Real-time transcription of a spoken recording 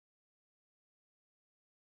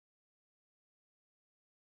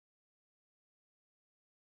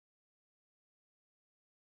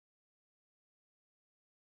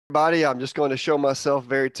Everybody, I'm just going to show myself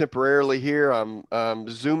very temporarily here. I'm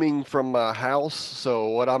zooming from my house. So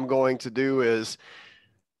what I'm going to do is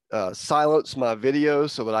silence my video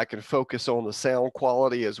so that I can focus on the sound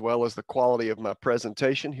quality as well as the quality of my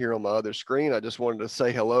presentation here on my other screen. I just wanted to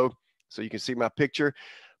say hello so you can see my picture.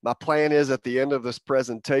 My plan is at the end of this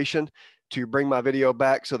presentation to bring my video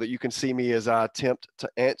back so that you can see me as I attempt to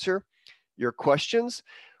answer your questions.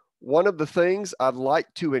 One of the things I'd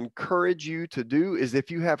like to encourage you to do is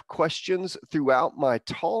if you have questions throughout my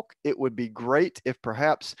talk, it would be great if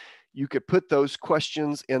perhaps you could put those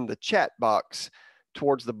questions in the chat box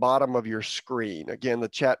towards the bottom of your screen. Again, the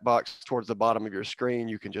chat box towards the bottom of your screen,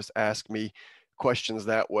 you can just ask me questions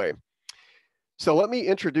that way. So let me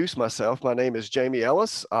introduce myself. My name is Jamie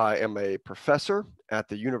Ellis. I am a professor at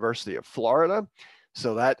the University of Florida.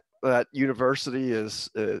 So that university is,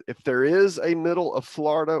 if there is a middle of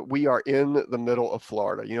Florida, we are in the middle of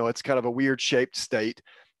Florida. You know, it's kind of a weird shaped state.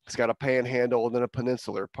 It's got a panhandle and then a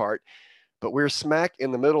peninsular part, but we're smack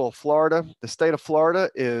in the middle of Florida. The state of Florida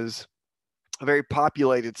is a very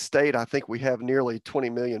populated state. I think we have nearly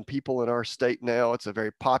 20 million people in our state now. It's a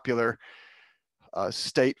very popular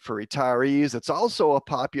state for retirees. It's also a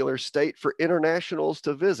popular state for internationals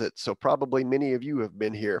to visit. So probably many of you have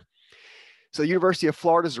been here. So the University of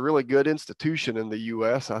Florida is a really good institution in the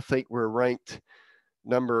U.S. I think we're ranked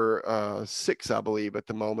number 6, I believe, at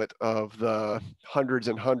the moment of the hundreds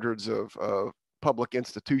and hundreds of public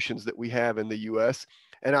institutions that we have in the U.S.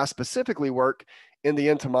 And I specifically work in the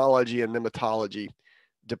entomology and nematology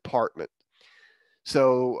department.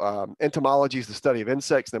 So entomology is the study of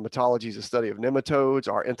insects. Nematology is the study of nematodes.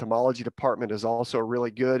 Our entomology department is also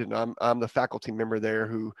really good, and I'm the faculty member there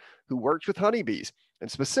who works with honeybees. And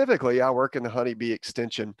specifically, I work in the honeybee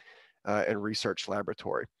extension and research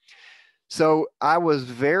laboratory. So I was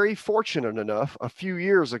very fortunate enough a few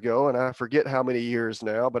years ago, and I forget how many years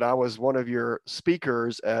now, but I was one of your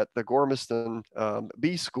speakers at the Gormiston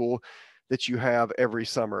Bee School that you have every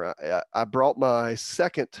summer. I brought my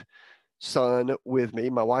second son with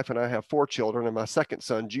me. My wife and I have 4 children, and my second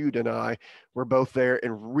son, Jude, and I were both there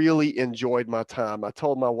and really enjoyed my time. I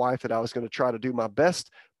told my wife that I was going to try to do my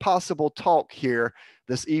best possible talk here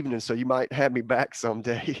this evening, so you might have me back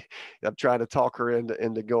someday. I'm trying to talk her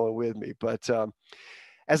into going with me. But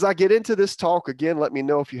as I get into this talk, again, let me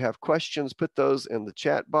know if you have questions. Put those in the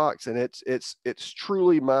chat box, and it's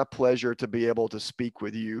truly my pleasure to be able to speak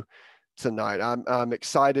with you tonight. I'm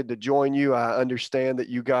excited to join you. I understand that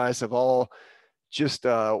you guys have all just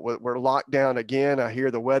we're locked down again. I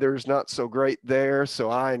hear the weather's not so great there,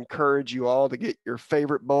 so I encourage you all to get your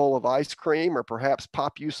favorite bowl of ice cream or perhaps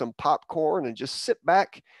pop you some popcorn and just sit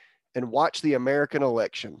back and watch the American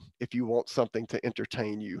election if you want something to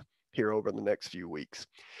entertain you here over the next few weeks.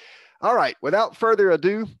 All right, without further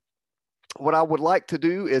ado, what I would like to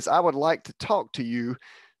do is I would like to talk to you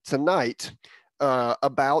tonight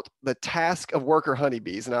about the task of worker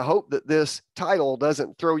honeybees. And I hope that this title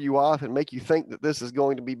doesn't throw you off and make you think that this is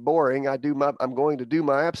going to be boring. I'm going to do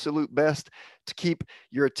my absolute best to keep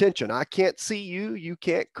your attention. I can't see you. You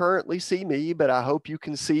can't currently see me, but I hope you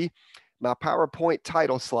can see my PowerPoint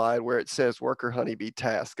title slide where it says worker honeybee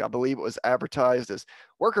task. I believe it was advertised as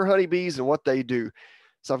worker honeybees and what they do.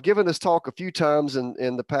 So I've given this talk a few times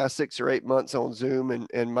in the past 6 or 8 months on Zoom,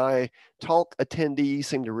 and my talk attendees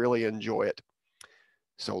seem to really enjoy it.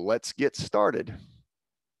 So let's get started.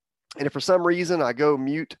 And if for some reason I go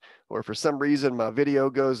mute or for some reason my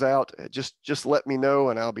video goes out, just let me know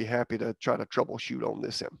and I'll be happy to try to troubleshoot on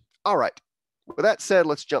this end. All right. With that said,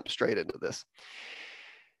 let's jump straight into this.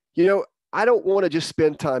 You know, I don't want to just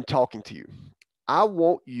spend time talking to you. I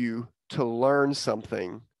want you to learn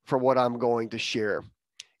something from what I'm going to share.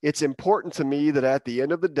 It's important to me that at the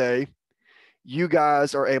end of the day, you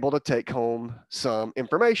guys are able to take home some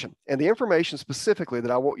information. And the information specifically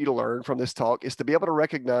that I want you to learn from this talk is to be able to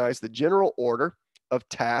recognize the general order of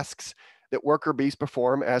tasks that worker bees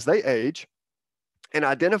perform as they age and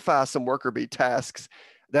identify some worker bee tasks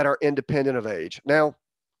that are independent of age. Now,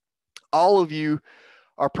 all of you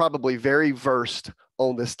are probably very versed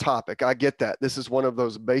on this topic. I get that. This is one of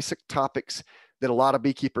those basic topics that a lot of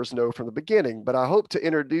beekeepers know from the beginning, but I hope to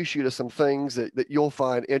introduce you to some things that you'll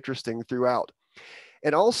find interesting throughout.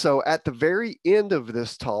 And also at the very end of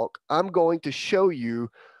this talk, I'm going to show you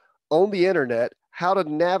on the internet how to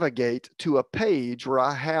navigate to a page where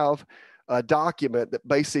I have a document that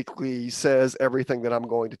basically says everything that I'm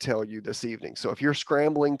going to tell you this evening. So if you're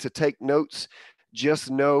scrambling to take notes, just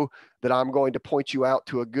know that I'm going to point you out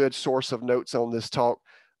to a good source of notes on this talk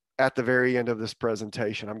at the very end of this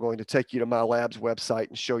presentation. I'm going to take you to my lab's website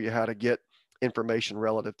and show you how to get information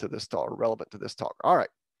relative to this talk, relevant to this talk. All right.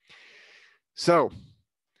 So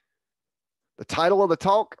The title of the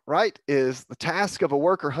talk, right, is The Task of a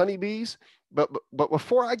Worker Honeybees. But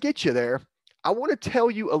before I get you there, I want to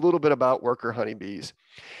tell you a little bit about worker honeybees.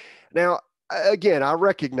 Now, again, I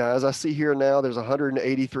recognize, I see here now there's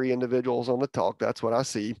 183 individuals on the talk. That's what I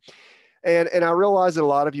see. And I realize that a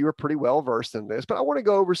lot of you are pretty well versed in this, but I want to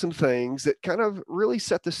go over some things that kind of really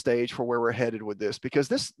set the stage for where we're headed with this, because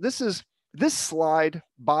this slide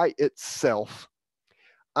by itself,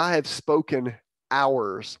 I have spoken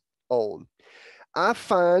hours on. I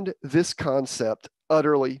find this concept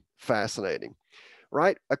utterly fascinating,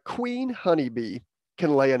 right? A queen honeybee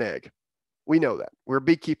can lay an egg. We know that. We're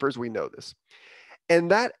beekeepers, we know this.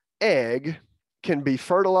 And that egg can be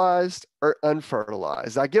fertilized or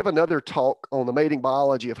unfertilized. I give another talk on the mating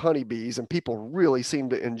biology of honeybees, and people really seem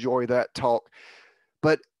to enjoy that talk.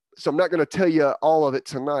 But so I'm not going to tell you all of it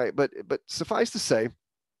tonight, but suffice to say,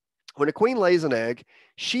 when a queen lays an egg,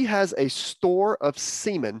 she has a store of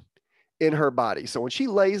semen in her body. So when she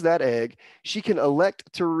lays that egg, she can elect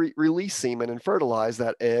to release semen and fertilize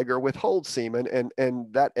that egg, or withhold semen,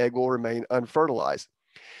 and that egg will remain unfertilized.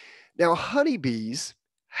 Now, honeybees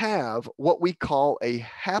have what we call a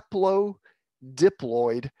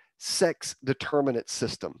haplodiploid sex determinate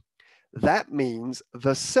system. That means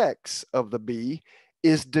the sex of the bee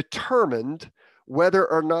is determined whether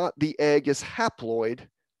or not the egg is haploid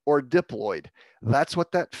or diploid. That's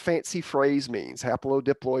what that fancy phrase means,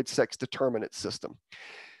 haplodiploid sex determinate system.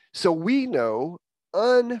 So we know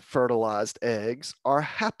unfertilized eggs are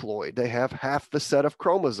haploid. They have half the set of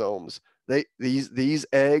chromosomes. These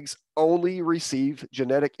eggs only receive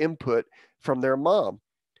genetic input from their mom.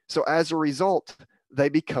 So as a result, they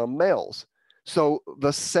become males. So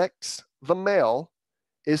the sex, the male,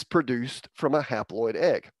 is produced from a haploid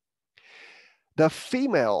egg. The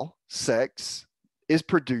female sex is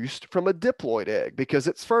produced from a diploid egg because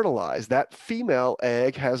it's fertilized. That female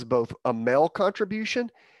egg has both a male contribution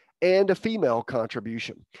and a female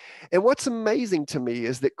contribution. And what's amazing to me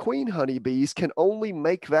is that queen honeybees can only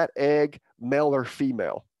make that egg male or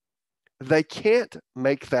female. They can't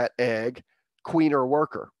make that egg queen or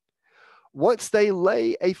worker. Once they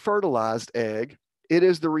lay a fertilized egg, it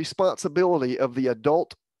is the responsibility of the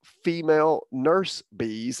adult female nurse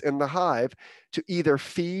bees in the hive to either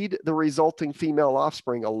feed the resulting female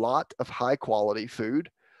offspring a lot of high quality food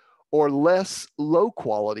or less low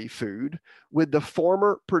quality food, with the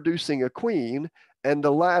former producing a queen and the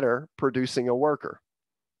latter producing a worker.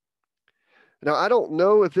 Now, I don't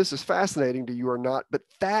know if this is fascinating to you or not, but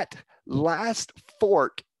that last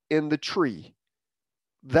fork in the tree,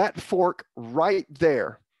 that fork right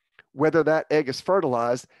there, whether that egg is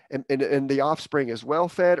fertilized and the offspring is well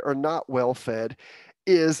fed or not well fed,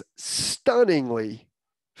 is stunningly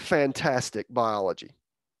fantastic biology.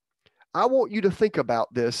 I want you to think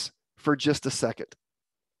about this for just a second.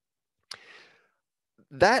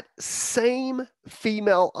 That same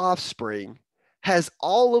female offspring has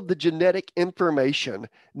all of the genetic information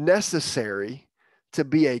necessary to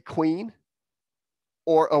be a queen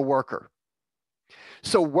or a worker.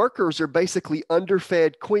 So workers are basically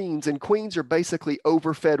underfed queens, and queens are basically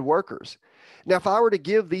overfed workers. Now, if I were to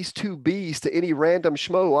give these two bees to any random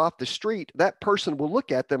schmo off the street, that person will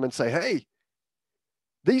look at them and say, hey,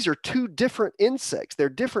 these are two different insects. They're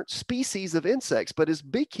different species of insects, but as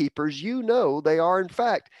beekeepers, you know they are, in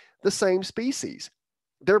fact, the same species.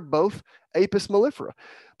 They're both Apis mellifera.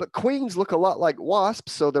 But queens look a lot like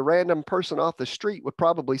wasps, so the random person off the street would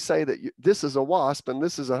probably say that this is a wasp and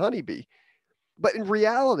this is a honeybee. But in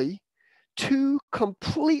reality, two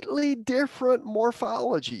completely different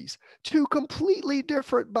morphologies, two completely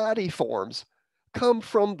different body forms come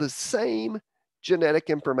from the same genetic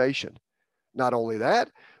information. Not only that,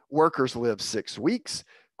 workers live 6 weeks,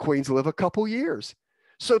 queens live a couple years.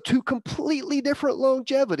 So two completely different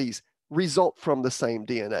longevities result from the same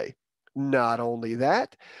DNA. Not only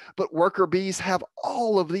that, but worker bees have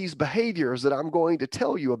all of these behaviors that I'm going to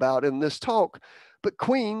tell you about in this talk, but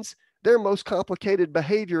queens, their most complicated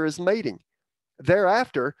behavior is mating.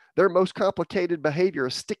 Thereafter, their most complicated behavior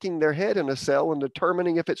is sticking their head in a cell and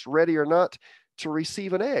determining if it's ready or not to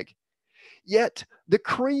receive an egg. Yet the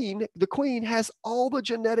queen has all the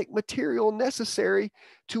genetic material necessary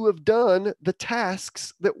to have done the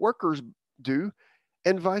tasks that workers do,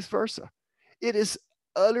 and vice versa. It is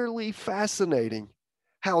utterly fascinating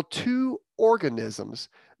how two organisms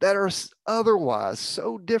that are otherwise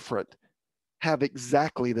so different have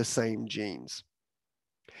exactly the same genes.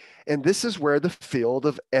 And this is where the field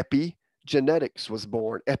of epigenetics was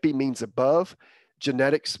born. Epi means above,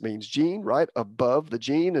 genetics means gene, right? Above the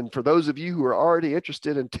gene. And for those of you who are already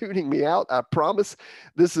interested in tuning me out, I promise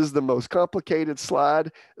this is the most complicated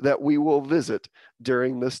slide that we will visit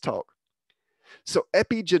during this talk. So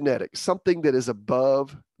epigenetics, something that is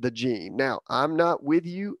above the gene. Now, I'm not with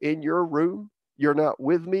you in your room. You're not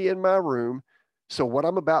with me in my room. So what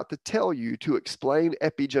I'm about to tell you to explain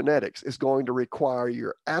epigenetics is going to require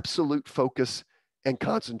your absolute focus and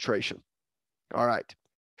concentration. All right.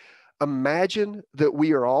 Imagine that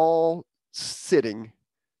we are all sitting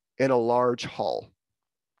in a large hall,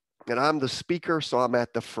 and I'm the speaker, so I'm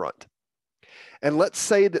at the front. And let's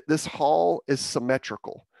say that this hall is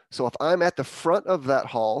symmetrical. So if I'm at the front of that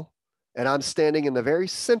hall and I'm standing in the very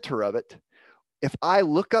center of it, if I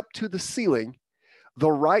look up to the ceiling,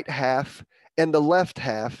 the right half and the left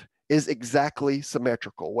half is exactly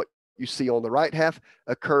symmetrical. What you see on the right half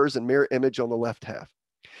occurs in mirror image on the left half.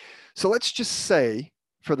 So let's just say,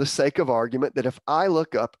 for the sake of argument, that if I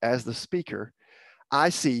look up as the speaker, I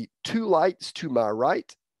see two lights to my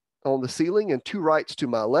right on the ceiling and two lights to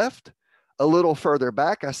my left. A little further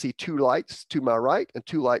back, I see two lights to my right and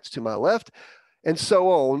two lights to my left, and so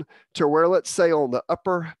on to where, let's say, on the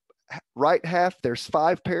upper right half, there's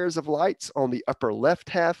 5 pairs of lights. On the upper left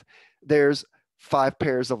half, there's 5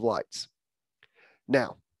 pairs of lights.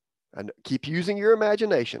 Now, and keep using your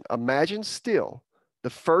imagination. Imagine still the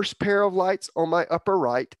first pair of lights on my upper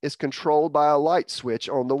right is controlled by a light switch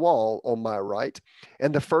on the wall on my right,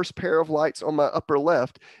 and the first pair of lights on my upper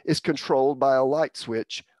left is controlled by a light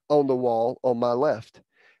switch on the wall on my left.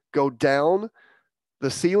 Go down the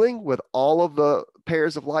ceiling with all of the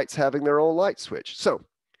pairs of lights having their own light switch. So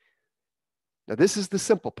now this is the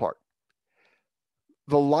simple part.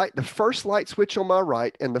 The first light switch on my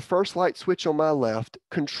right and the first light switch on my left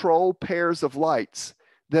control pairs of lights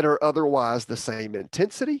that are otherwise the same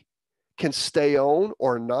intensity, can stay on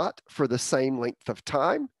or not for the same length of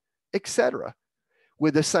time, etc.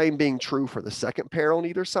 With the same being true for the second pair on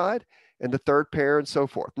either side and the third pair and so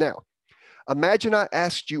forth. Now, imagine I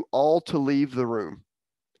asked you all to leave the room.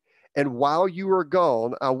 And while you were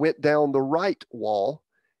gone, I went down the right wall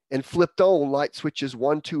and flipped on light switches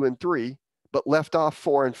 1, 2, and 3, but left off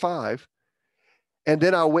 4 and 5. And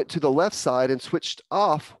then I went to the left side and switched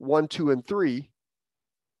off 1, 2, and 3,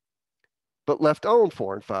 but left on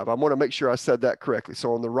 4 and 5. I want to make sure I said that correctly.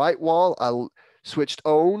 So on the right wall, I switched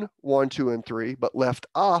on 1, 2, and 3, but left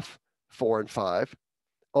off 4 and 5.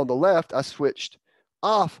 On the left, I switched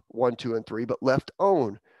off 1, 2, and 3, but left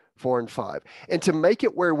on 4 and 5. And to make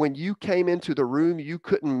it where when you came into the room, you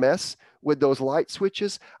couldn't mess with those light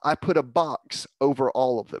switches, I put a box over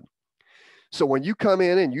all of them. So when you come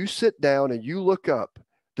in and you sit down and you look up,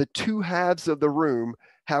 the two halves of the room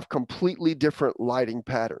have completely different lighting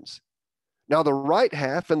patterns. Now, the right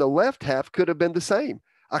half and the left half could have been the same.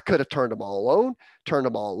 I could have turned them all on, turned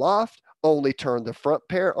them all off, only turned the front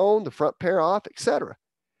pair on, the front pair off, etc.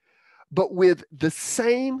 But with the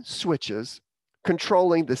same switches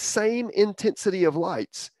controlling the same intensity of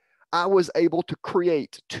lights, I was able to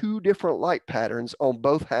create 2 different light patterns on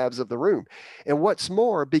both halves of the room. And what's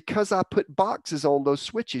more, because I put boxes on those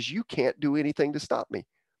switches, you can't do anything to stop me.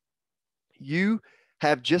 You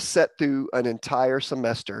have just sat through an entire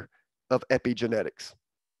semester of epigenetics,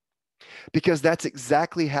 because that's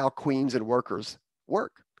exactly how queens and workers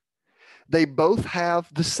work. They both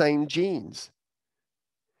have the same genes.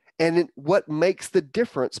 And what makes the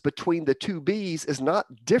difference between the two bees is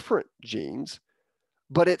not different genes,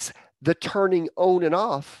 but it's the turning on and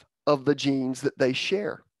off of the genes that they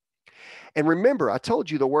share. And remember, I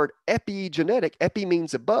told you the word epigenetic. Epi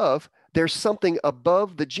means above. There's something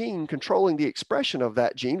above the gene controlling the expression of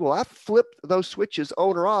that gene. Well, I flipped those switches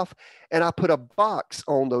on or off, and I put a box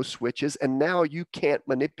on those switches, and now you can't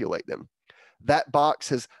manipulate them. That box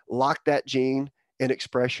has locked that gene in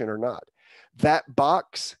expression or not. That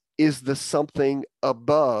box is the something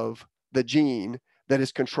above the gene that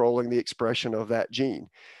is controlling the expression of that gene.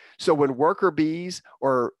 So when worker bees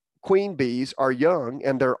or queen bees are young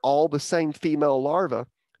and they're all the same female larva,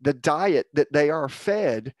 the diet that they are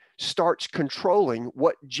fed starts controlling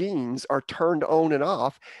what genes are turned on and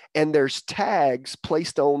off, and there's tags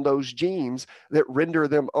placed on those genes that render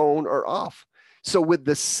them on or off. So with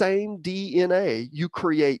the same DNA, you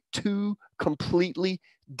create 2 completely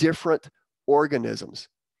different organisms.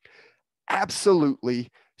 Absolutely,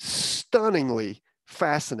 stunningly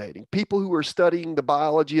fascinating. People who are studying the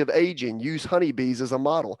biology of aging use honeybees as a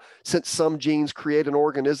model, since some genes create an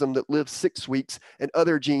organism that lives 6 weeks and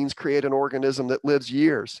other genes create an organism that lives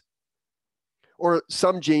years. Or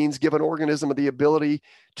some genes give an organism the ability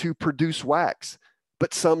to produce wax,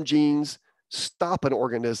 but some genes stop an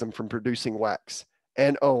organism from producing wax,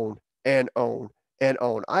 and on and on and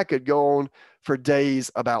on. I could go on for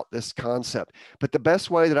days about this concept. But the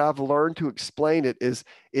best way that I've learned to explain it is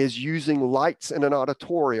using lights in an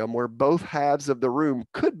auditorium where both halves of the room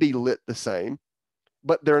could be lit the same,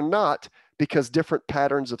 but they're not because different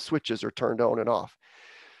patterns of switches are turned on and off.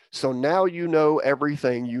 So now you know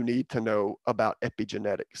everything you need to know about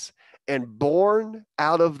epigenetics. And born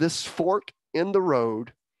out of this fork in the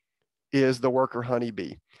road is the worker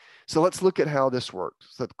honeybee. So let's look at how this works.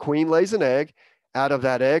 So the queen lays an egg. Out of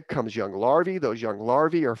that egg comes young larvae. Those young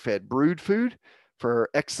larvae are fed brood food for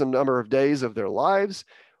X number of days of their lives.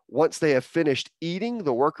 Once they have finished eating,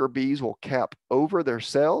 the worker bees will cap over their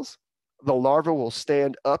cells. The larva will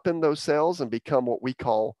stand up in those cells and become what we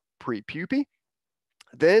call prepupae.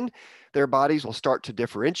 Then their bodies will start to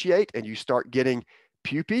differentiate and you start getting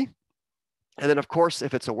pupae. And then, of course,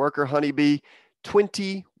 if it's a worker honeybee,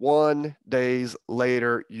 21 days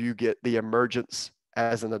later, you get the emergence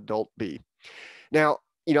as an adult bee. Now,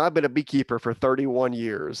 I've been a beekeeper for 31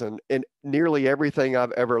 years, and nearly everything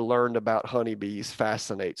I've ever learned about honeybees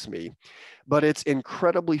fascinates me. But it's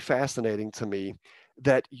incredibly fascinating to me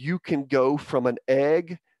that you can go from an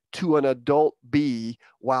egg to an adult bee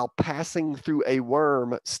while passing through a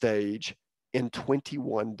worm stage in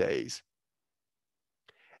 21 days.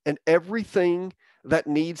 And everything that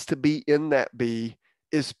needs to be in that bee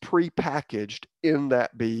is prepackaged in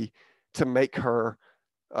that bee to make her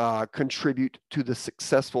contribute to the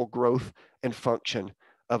successful growth and function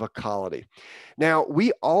of a colony. Now,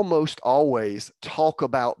 we almost always talk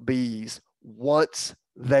about bees once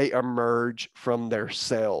they emerge from their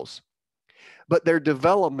cells, but their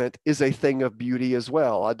development is a thing of beauty as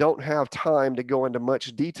well. I don't have time to go into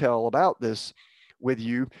much detail about this with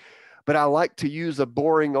you, but I like to use a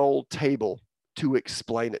boring old table to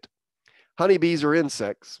explain it. Honeybees are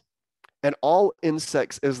insects, and all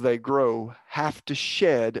insects as they grow have to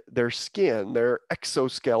shed their skin. Their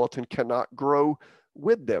exoskeleton cannot grow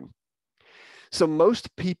with them. So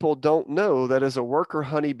most people don't know that as a worker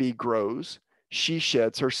honeybee grows, she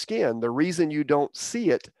sheds her skin. The reason you don't see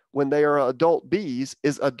it when they are adult bees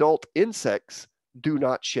is adult insects do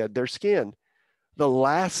not shed their skin. The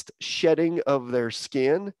last shedding of their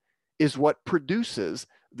skin is what produces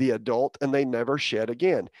the adult, and they never shed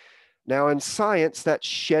again. Now, in science, that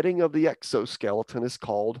shedding of the exoskeleton is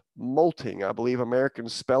called molting. I believe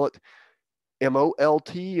Americans spell it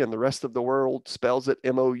M-O-L-T, and the rest of the world spells it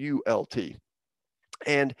M-O-U-L-T.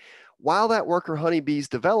 And while that worker honeybee is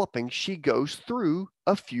developing, she goes through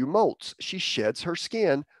a few molts. She sheds her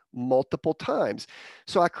skin multiple times.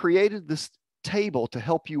 So I created this table to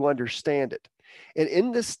help you understand it. And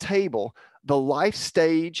in this table, the life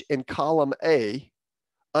stage in column A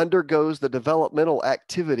undergoes the developmental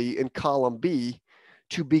activity in column B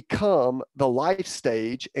to become the life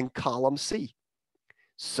stage in column C.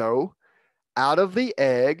 So out of the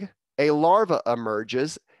egg, a larva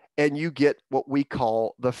emerges, and you get what we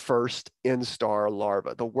call the first instar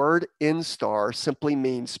larva. The word instar simply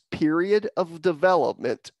means period of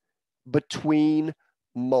development between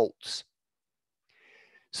molts.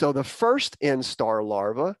 So the first instar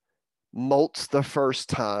larva molts the first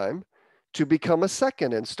time to become a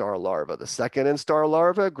second instar larva. The second instar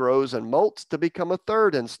larva grows and molts to become a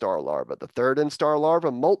third instar larva. The third instar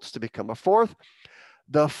larva molts to become a fourth.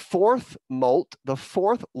 The fourth molt, the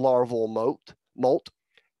fourth larval molt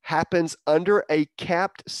happens under a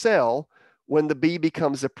capped cell when the bee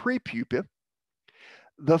becomes a prepupa.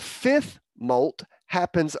 The fifth molt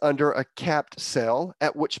happens under a capped cell,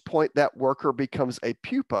 at which point that worker becomes a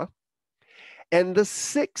pupa. And the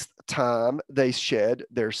sixth time they shed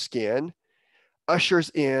their skin ushers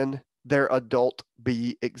in their adult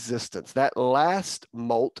bee existence. That last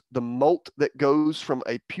molt, the molt that goes from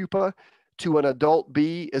a pupa to an adult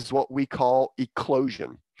bee, is what we call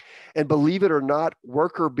eclosion. And believe it or not,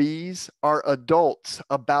 worker bees are adults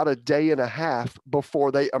about a day and a half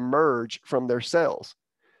before they emerge from their cells.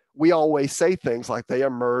 We always say things like they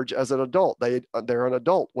emerge as an adult. They're an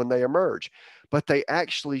adult when they emerge, but they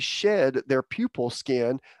actually shed their pupal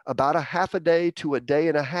skin about a half a day to a day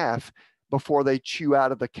and a half before they chew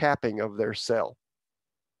out of the capping of their cell.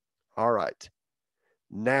 All right.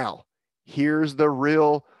 Now, here's the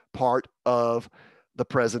real part of the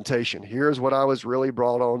presentation. Here's what I was really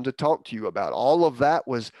brought on to talk to you about. All of that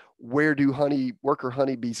was, where do worker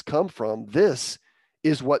honeybees come from? This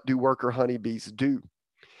is, what do worker honeybees do?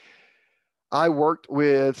 I worked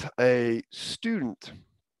with a student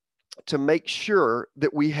to make sure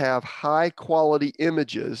that we have high quality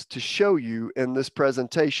images to show you in this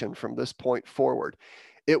presentation from this point forward.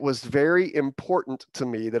 it was very important to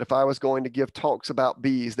me that if I was going to give talks about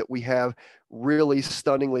bees, that we have really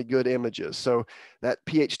stunningly good images. So that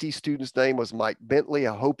PhD student's name was Mike Bentley.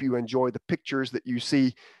 I hope you enjoy the pictures that you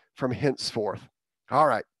see from henceforth. All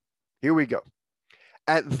right, here we go.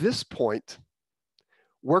 At this point,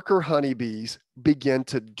 worker honeybees begin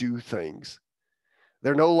to do things.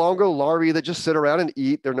 They're no longer larvae that just sit around and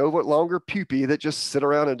eat. They're no longer pupae that just sit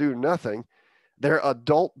around and do nothing. They're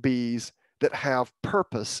adult bees that have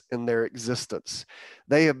purpose in their existence.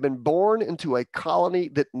 They have been born into a colony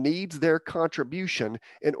that needs their contribution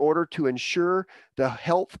in order to ensure the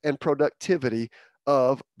health and productivity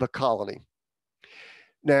of the colony.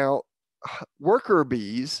 Now, worker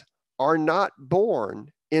bees are not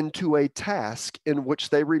born into a task in which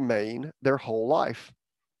they remain their whole life.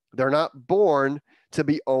 They're not born to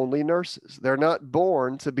be only nurses. They're not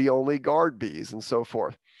born to be only guard bees and so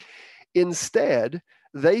forth. Instead,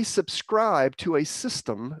 they subscribe to a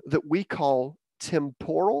system that we call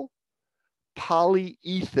temporal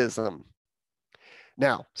polyethism.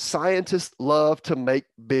 Now, scientists love to make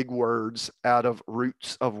big words out of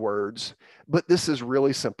roots of words, but this is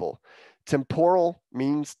really simple. Temporal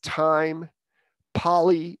means time,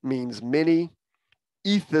 poly means many,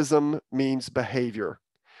 ethism means behavior.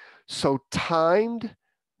 So timed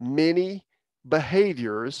many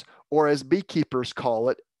behaviors, or as beekeepers call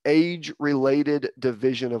it, age-related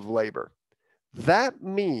division of labor. That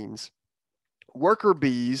means worker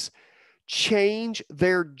bees change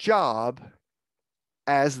their job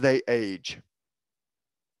as they age.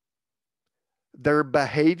 Their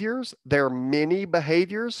behaviors, their many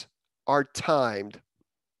behaviors, are timed.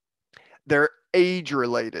 They're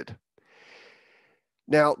age-related.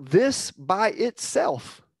 Now, this by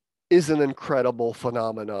itself is an incredible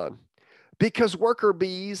phenomenon because worker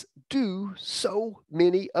bees do so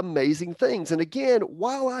many amazing things. And again,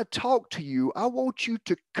 while I talk to you, I want you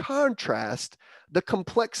to contrast the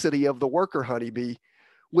complexity of the worker honeybee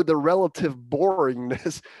with the relative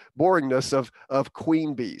boringness of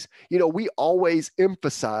queen bees. You know, we always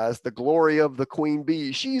emphasize the glory of the queen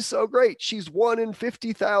bee. She's so great. She's 1 in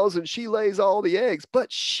 50,000. She lays all the eggs,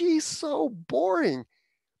 but she's so boring.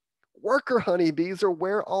 Worker honeybees are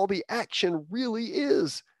where all the action really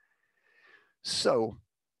is. So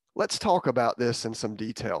let's talk about this in some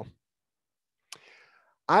detail.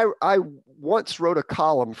 I once wrote a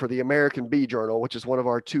column for the American Bee Journal, which is one of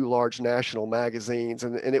our 2 large national magazines,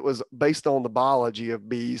 and it was based on the biology of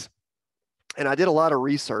bees. And I did a lot of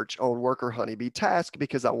research on worker honeybee task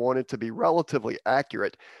because I wanted to be relatively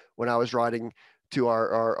accurate when I was writing to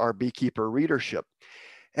our beekeeper readership.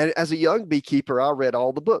 And as a young beekeeper, I read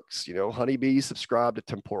all the books. You know, honeybees subscribe to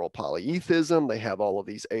temporal polyethism. They have all of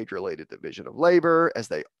these age-related division of labor. As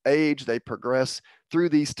they age, they progress through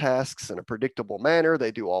these tasks in a predictable manner.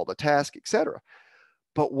 They do all the tasks, etc.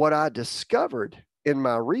 But what I discovered in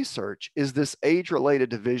my research is this age-related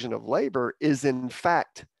division of labor is in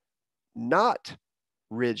fact not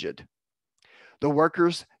rigid. The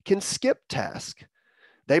workers can skip tasks.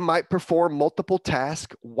 They might perform multiple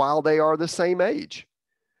tasks while they are the same age.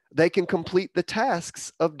 They can complete the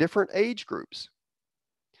tasks of different age groups.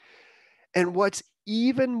 And what's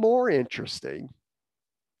even more interesting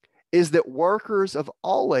is that workers of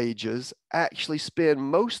all ages actually spend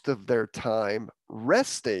most of their time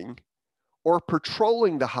resting or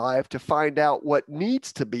patrolling the hive to find out what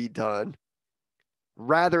needs to be done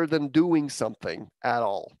rather than doing something at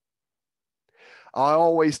all. I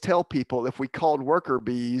always tell people if we called worker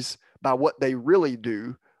bees by what they really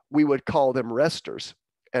do, we would call them resters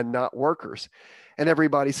and not workers. And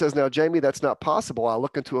everybody says, now, Jamie, that's not possible. I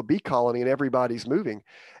look into a bee colony and everybody's moving.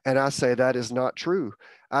 And I say, that is not true.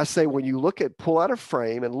 I say, when you pull out a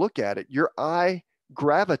frame and look at it, your eye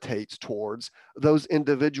gravitates towards those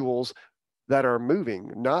individuals that are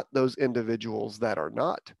moving, not those individuals that are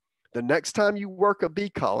not. The next time you work a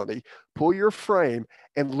bee colony, pull your frame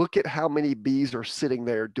and look at how many bees are sitting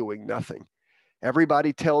there doing nothing.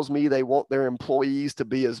 Everybody tells me they want their employees to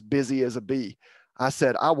be as busy as a bee. I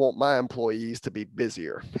said, I want my employees to be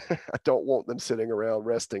busier. I don't want them sitting around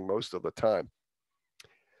resting most of the time.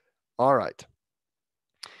 All right.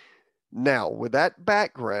 Now, with that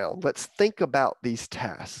background, let's think about these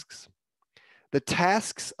tasks. The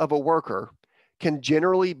tasks of a worker can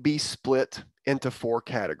generally be split into 4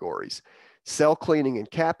 categories: cell cleaning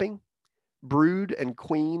and capping, brood and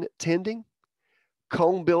queen tending,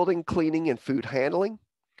 comb building, cleaning, and food handling,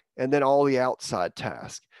 and then all the outside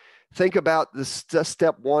tasks. Think about the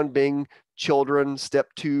step 1 being children, step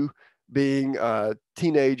 2 being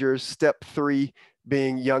teenagers, step 3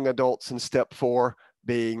 being young adults, and step 4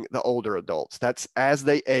 being the older adults. That's as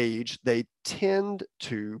they age, they tend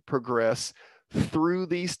to progress through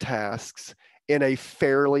these tasks in a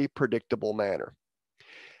fairly predictable manner.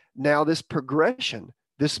 Now, this progression,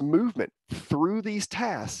 this movement through these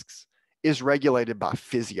tasks is regulated by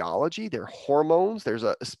physiology. They're hormones. There's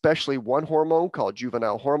especially one hormone called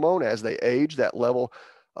juvenile hormone. As they age, that level,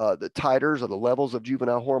 the titers or the levels of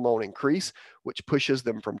juvenile hormone increase, which pushes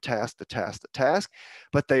them from task to task to task.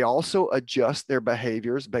 But they also adjust their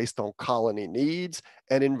behaviors based on colony needs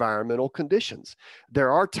and environmental conditions.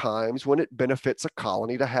 There are times when it benefits a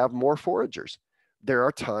colony to have more foragers. There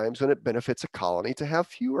are times when it benefits a colony to have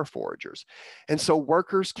fewer foragers. And so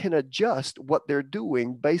workers can adjust what they're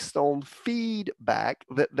doing based on feedback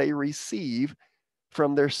that they receive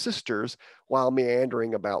from their sisters while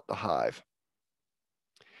meandering about the hive.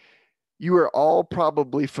 You are all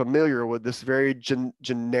probably familiar with this very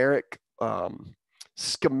generic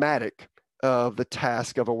schematic of the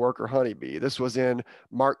task of a worker honeybee. This was in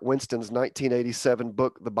Mark Winston's 1987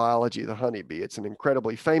 book, The Biology of the Honeybee. It's an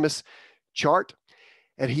incredibly famous chart.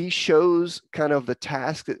 And he shows kind of the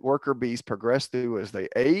task that worker bees progress through as they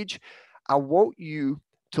age. I want you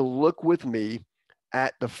to look with me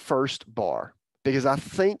at the first bar, because I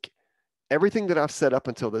think everything that I've said up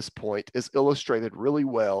until this point is illustrated really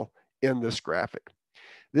well in this graphic.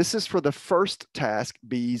 This is for the first task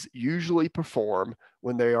bees usually perform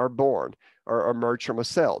when they are born or emerge from a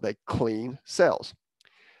cell. They clean cells.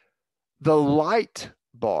 The light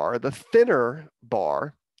bar, the thinner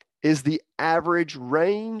bar, is the average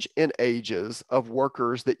range in ages of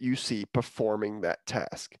workers that you see performing that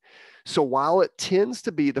task. So while it tends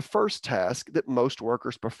to be the first task that most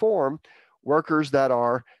workers perform, workers that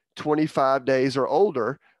are 25 days or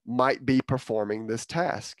older might be performing this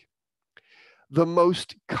task. The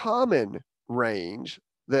most common range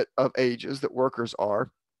of ages that workers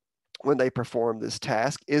are when they perform this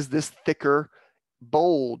task is this thicker,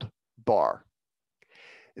 bold bar.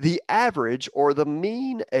 The average or the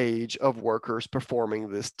mean age of workers performing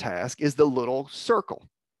this task is the little circle.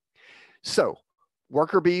 So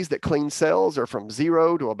worker bees that clean cells are from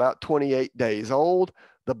 0 to about 28 days old.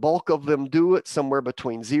 The bulk of them do it somewhere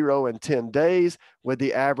between 0 and 10 days, with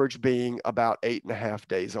the average being about 8.5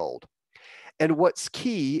 days old. And what's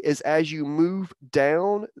key is as you move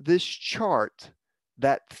down this chart,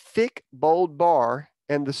 that thick, bold bar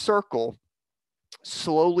and the circle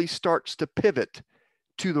slowly starts to pivot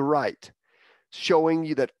to the right, showing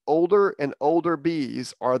you that older and older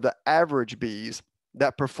bees are the average bees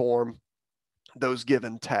that perform those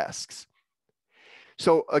given tasks.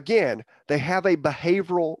 So again, they have a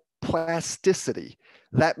behavioral plasticity.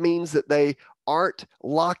 That means that they aren't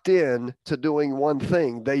locked in to doing one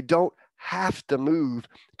thing. They don't have to move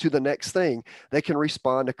to the next thing. They can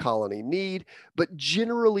respond to colony need, but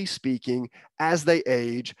generally speaking, as they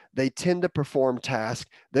age, they tend to perform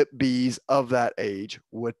tasks that bees of that age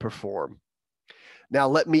would perform. Now,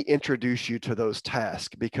 let me introduce you to those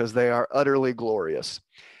tasks because they are utterly glorious.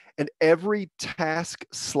 And every task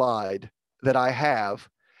slide that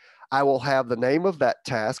I will have the name of that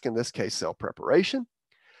task, in this case, cell preparation.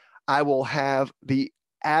 I will have the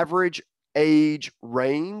average age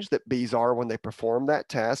range that bees are when they perform that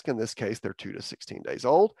task. In this case, they're 2 to 16 days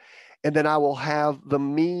old. And then I will have the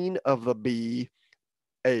mean of the bee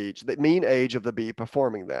age, the mean age of the bee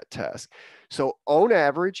performing that task. So on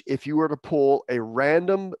average, if you were to pull a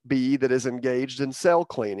random bee that is engaged in cell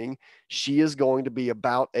cleaning, she is going to be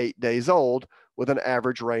about 8 days old with an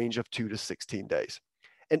average range of 2 to 16 days.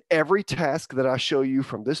 And every task that I show you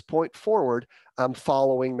from this point forward, I'm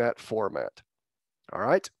following that format. All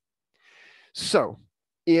right. So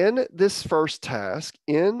in this first task,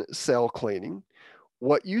 in cell cleaning,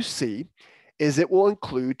 what you see is it will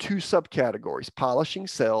include 2 subcategories, polishing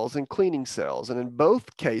cells and cleaning cells. And in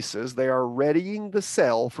both cases, they are readying the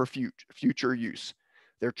cell for future use.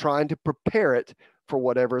 They're trying to prepare it for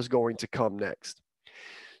whatever is going to come next.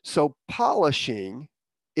 So polishing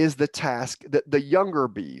is the task that the younger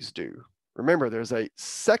bees do. Remember, there's a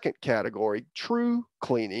second category, true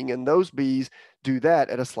cleaning, and those bees do that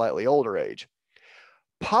at a slightly older age.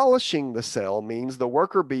 Polishing the cell means the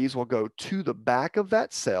worker bees will go to the back of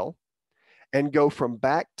that cell and go from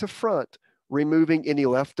back to front, removing any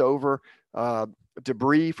leftover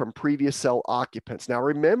debris from previous cell occupants. Now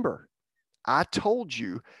remember, I told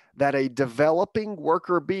you that a developing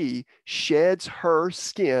worker bee sheds her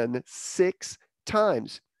skin 6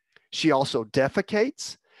 times. She also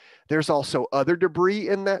defecates. There's also other debris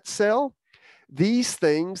in that cell. These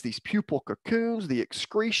things, these pupal cocoons, the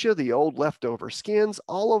excretia, the old leftover skins,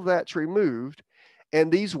 all of that's removed, and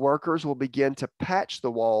these workers will begin to patch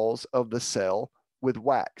the walls of the cell with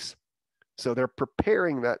wax. So they're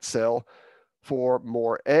preparing that cell for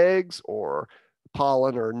more eggs or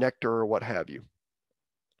pollen or nectar or what have you.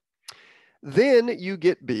 Then you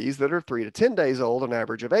get bees that are 3 to 10 days old, an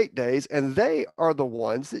average of 8 days, and they are the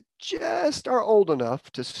ones that just are old enough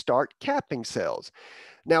to start capping cells.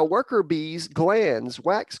 Now, worker bees' glands,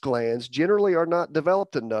 wax glands, generally are not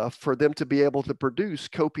developed enough for them to be able to produce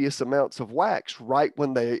copious amounts of wax right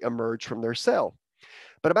when they emerge from their cell.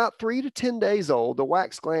 But about 3 to 10 days old, the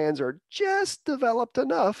wax glands are just developed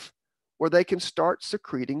enough where they can start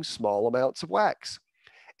secreting small amounts of wax.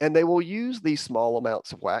 And they will use these small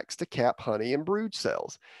amounts of wax to cap honey and brood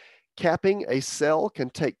cells. Capping a cell can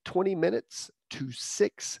take 20 minutes to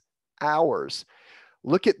 6 hours.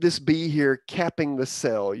 Look at this bee here capping the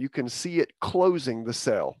cell. You can see it closing the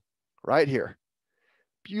cell right here.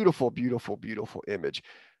 Beautiful, beautiful, beautiful image.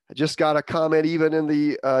 I just got a comment even in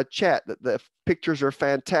the chat that the pictures are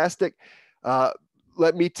fantastic.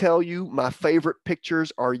 Let me tell you, my favorite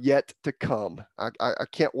pictures are yet to come. I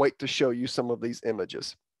can't wait to show you some of these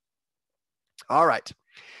images. All right.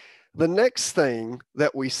 The next thing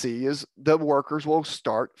that we see is the workers will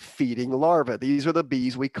start feeding larvae. These are the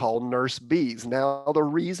bees we call nurse bees. Now, the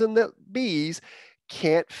reason that bees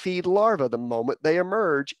can't feed larvae the moment they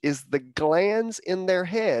emerge is the glands in their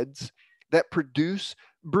heads that produce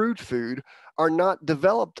brood food are not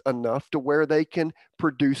developed enough to where they can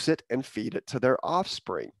produce it and feed it to their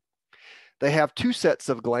offspring. They have 2 sets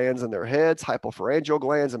of glands in their heads, hypopharyngeal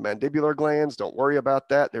glands and mandibular glands. Don't worry about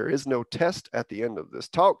that. There is no test at the end of this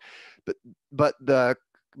talk, but the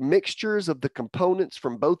mixtures of the components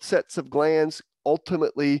from both sets of glands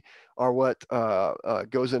ultimately are what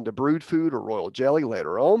goes into brood food or royal jelly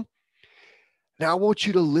later on. Now I want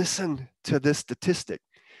you to listen to this statistic.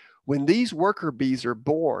 When these worker bees are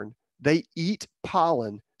born, they eat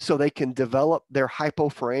pollen so they can develop their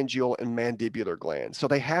hypopharyngeal and mandibular glands. So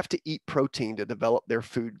they have to eat protein to develop their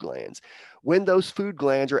food glands. When those food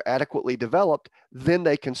glands are adequately developed, then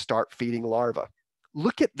they can start feeding larvae.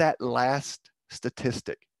 Look at that last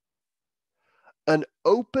statistic. An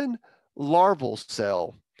open larval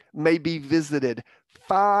cell may be visited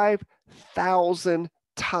 5,000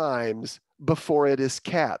 times before it is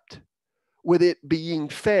capped, with it being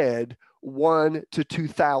fed 1 to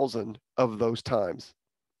 2,000 of those times.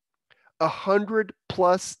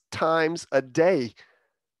 100+ times a day,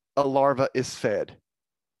 a larva is fed.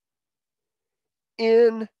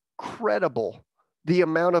 Incredible the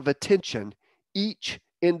amount of attention each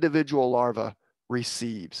individual larva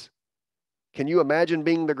receives. Can you imagine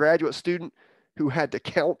being the graduate student who had to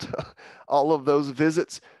count all of those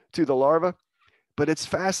visits to the larva? But it's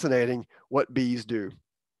fascinating what bees do.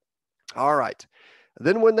 All right.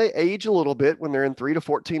 Then when they age a little bit, when they're in 3 to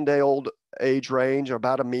 14 day old age range,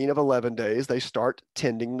 about a mean of 11 days, they start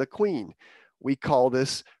tending the queen. We call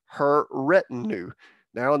this her retinue.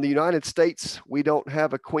 Now in the United States, we don't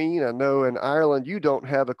have a queen. I know in Ireland, you don't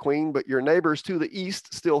have a queen, but your neighbors to the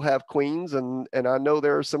east still have queens. And I know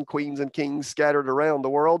there are some queens and kings scattered around the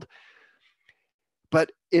world.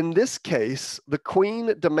 But in this case, the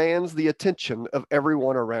queen demands the attention of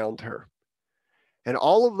everyone around her. And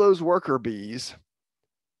all of those worker bees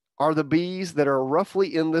are the bees that are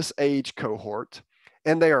roughly in this age cohort,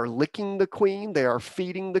 and they are licking the queen, they are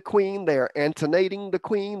feeding the queen, they are antenating the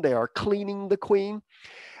queen, they are cleaning the queen.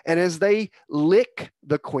 And as they lick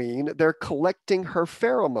the queen, they're collecting her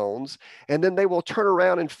pheromones, and then they will turn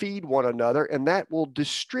around and feed one another, and that will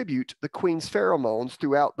distribute the queen's pheromones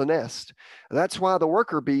throughout the nest. That's why the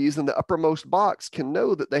worker bees in the uppermost box can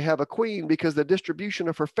know that they have a queen, because the distribution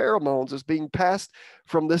of her pheromones is being passed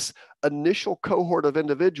from this initial cohort of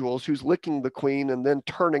individuals who's licking the queen and then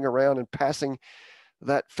turning around and passing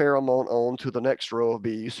that pheromone on to the next row of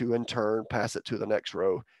bees, who in turn pass it to the next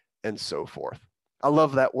row, and so forth. I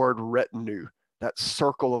love that word retinue, that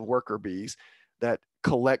circle of worker bees that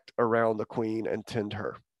collect around the queen and tend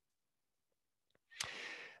her.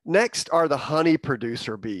 Next are the honey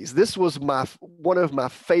producer bees. This was one of my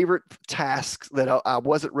favorite tasks that I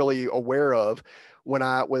wasn't really aware of when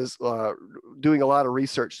I was doing a lot of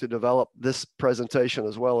research to develop this presentation,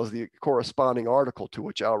 as well as the corresponding article to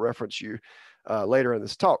which I'll reference you later in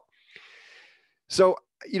this talk. So,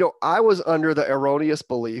 I was under the erroneous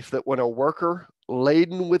belief that when a worker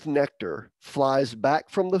laden with nectar flies back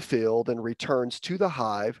from the field and returns to the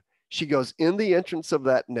hive, she goes in the entrance of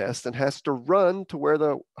that nest and has to run to where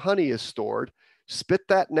the honey is stored, spit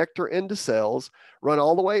that nectar into cells, run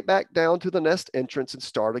all the way back down to the nest entrance and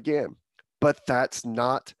start again. But that's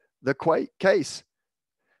not the case.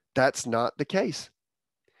 That's not the case.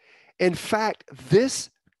 In fact, this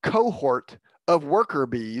cohort of worker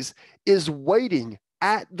bees is waiting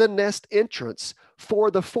at the nest entrance for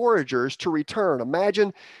the foragers to return.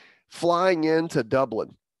 Imagine flying into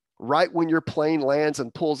Dublin, Right when your plane lands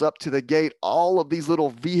and pulls up to the gate, all of these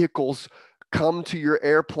little vehicles come to your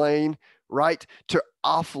airplane, right, to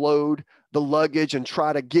offload the luggage and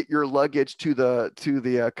try to get your luggage to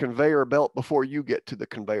the conveyor belt before you get to the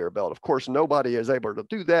conveyor belt. Of course, nobody is able to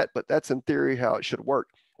do that, but that's in theory how it should work.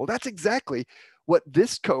 Well, that's exactly what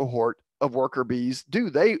this cohort of worker bees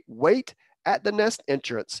do. They wait at the nest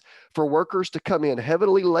entrance for workers to come in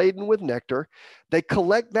heavily laden with nectar. They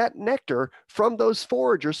collect that nectar from those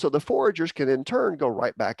foragers so the foragers can in turn go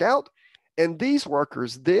right back out. And these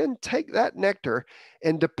workers then take that nectar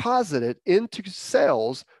and deposit it into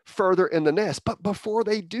cells further in the nest. But before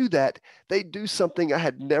they do that, they do something I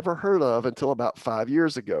had never heard of until about 5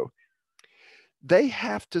 years ago. They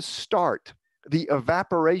have to start the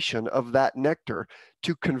evaporation of that nectar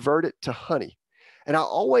to convert it to honey. And I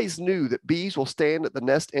always knew that bees will stand at the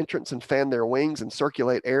nest entrance and fan their wings and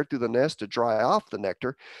circulate air through the nest to dry off the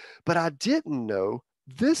nectar. But I didn't know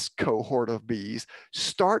this cohort of bees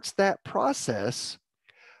starts that process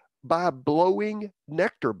by blowing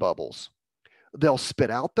nectar bubbles. They'll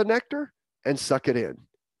spit out the nectar and suck it in,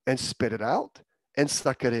 and spit it out and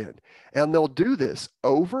suck it in. And they'll do this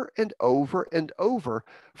over and over and over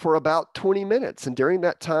for about 20 minutes. And during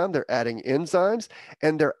that time, they're adding enzymes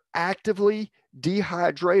and they're actively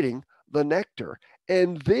dehydrating the nectar.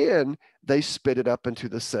 And then they spit it up into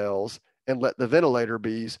the cells and let the ventilator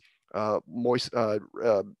bees dry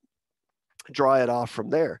it off from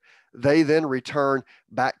there. They then return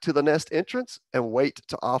back to the nest entrance and wait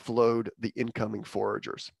to offload the incoming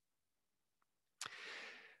foragers.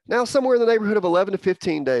 Now, somewhere in the neighborhood of 11 to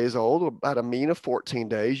 15 days old, about a mean of 14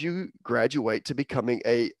 days, you graduate to becoming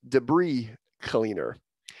a debris cleaner.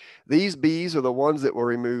 These bees are the ones that will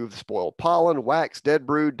remove spoiled pollen, wax, dead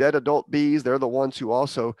brood, dead adult bees. They're the ones who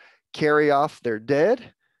also carry off their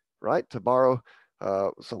dead, right? To borrow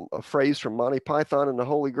a phrase from Monty Python and the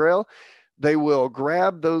Holy Grail. They will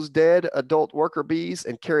grab those dead adult worker bees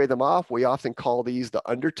and carry them off. We often call these the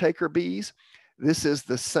undertaker bees. This is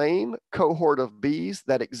the same cohort of bees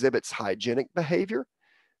that exhibits hygienic behavior.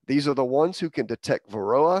 These are the ones who can detect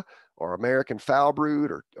Varroa or American foul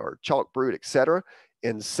brood or chalk brood, etc.,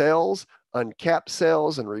 in cells, uncap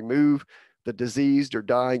cells, and remove the diseased or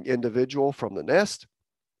dying individual from the nest.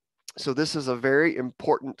 So this is a very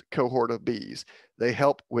important cohort of bees. They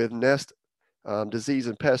help with nest disease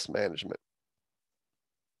and pest management.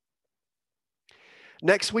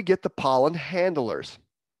 Next, we get the pollen handlers.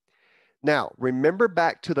 Now, remember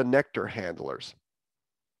back to the nectar handlers.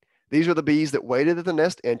 These are the bees that waited at the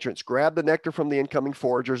nest entrance, grabbed the nectar from the incoming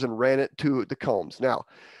foragers, and ran it to the combs. Now,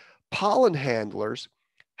 pollen handlers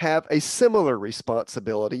have a similar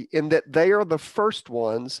responsibility in that they are the first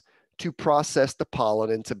ones to process the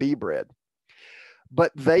pollen into bee bread.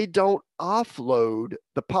 But they don't offload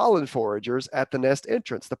the pollen foragers at the nest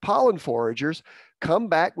entrance. The pollen foragers come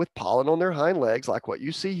back with pollen on their hind legs, like what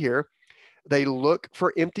you see here. They look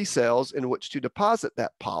for empty cells in which to deposit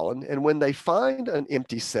that pollen. And when they find an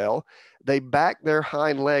empty cell, they back their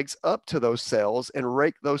hind legs up to those cells and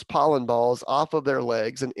rake those pollen balls off of their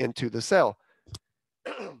legs and into the cell.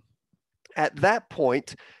 At that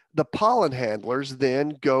point, the pollen handlers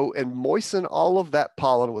then go and moisten all of that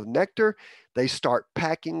pollen with nectar. They start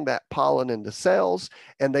packing that pollen into cells,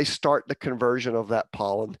 and they start the conversion of that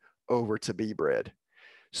pollen over to bee bread.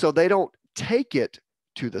 So they don't take it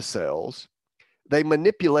to the cells. They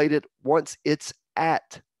manipulate it once it's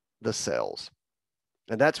at the cells.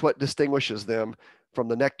 And that's what distinguishes them from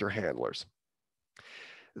the nectar handlers.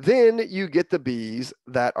 Then you get the bees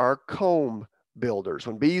that are comb builders.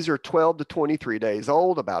 When bees are 12 to 23 days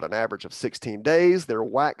old, about an average of 16 days, their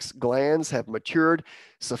wax glands have matured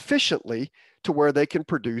sufficiently to where they can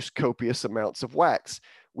produce copious amounts of wax.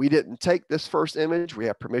 We didn't take this first image. We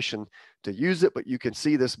have permission to use it, but you can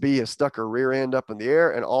see this bee has stuck her rear end up in the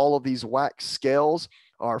air, and all of these wax scales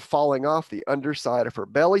are falling off the underside of her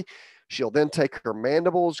belly. She'll then take her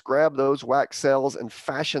mandibles, grab those wax cells and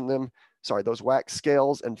fashion them, those wax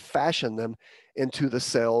scales, and fashion them into the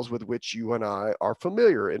cells with which you and I are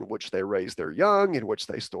familiar, in which they raise their young, in which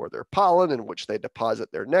they store their pollen, in which they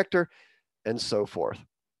deposit their nectar, and so forth.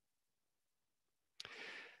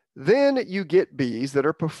 Then you get bees that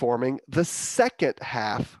are performing the second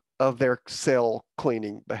half of their cell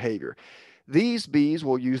cleaning behavior. These bees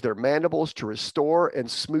will use their mandibles to restore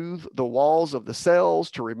and smooth the walls of the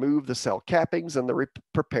cells, to remove the cell cappings, and to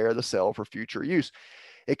prepare the cell for future use.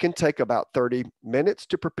 It can take about 30 minutes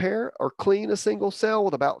to prepare or clean a single cell,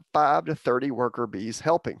 with about 5 to 30 worker bees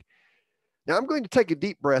helping. Now I'm going to take a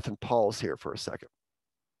deep breath and pause here for a second.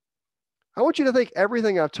 I want you to think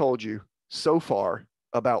everything I've told you so far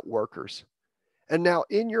about workers. And now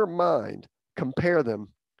in your mind, compare them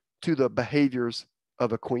to the behaviors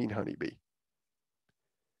of a queen honeybee.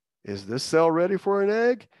 Is this cell ready for an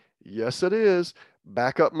egg? Yes, it is.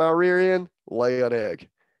 Back up my rear end, lay an egg.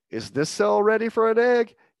 Is this cell ready for an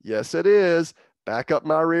egg? Yes, it is. Back up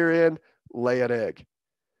my rear end, lay an egg.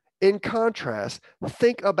 In contrast,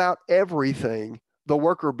 think about everything the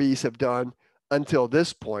worker bees have done until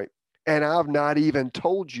this point, and I've not even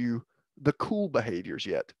told you the cool behaviors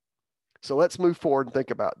yet. So let's move forward and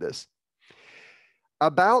think about this.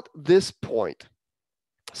 About this point,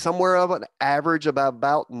 somewhere of an average of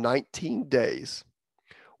about 19 days,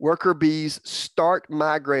 worker bees start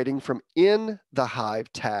migrating from in the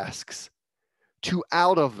hive tasks to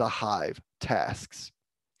out of the hive tasks.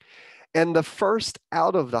 And the first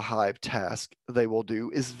out of the hive task they will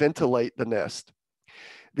do is ventilate the nest.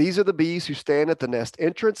 These are the bees who stand at the nest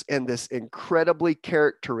entrance in this incredibly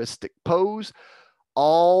characteristic pose.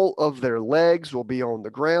 All of their legs will be on the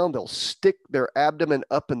ground. They'll stick their abdomen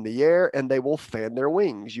up in the air and they will fan their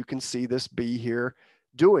wings. You can see this bee here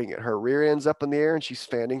doing it. Her rear end's up in the air and she's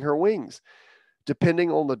fanning her wings. Depending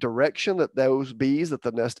on the direction that those bees at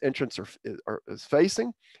the nest entrance is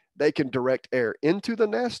facing, they can direct air into the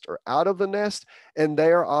nest or out of the nest, and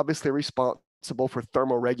they are obviously responsible for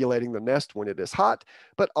thermoregulating the nest when it is hot,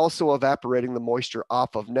 but also evaporating the moisture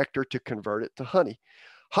off of nectar to convert it to honey.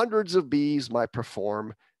 Hundreds of bees might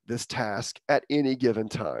perform this task at any given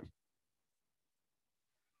time.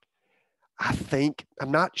 I'm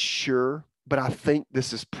not sure, but I think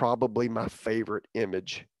this is probably my favorite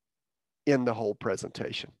image in the whole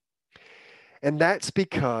presentation. And that's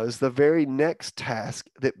because the very next task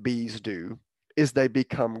that bees do is they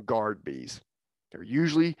become guard bees. They're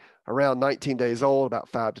usually around 19 days old, about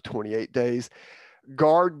 5 to 28 days.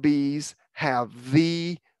 Guard bees have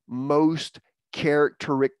the most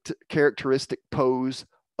characteristic pose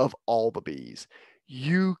of all the bees.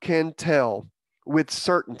 You can tell with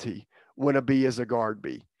certainty when a bee is a guard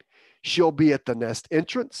bee. She'll be at the nest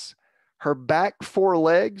entrance. Her back 4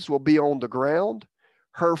 legs will be on the ground.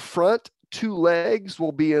 Her front 2 legs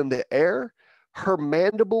will be in the air. Her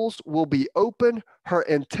mandibles will be open. Her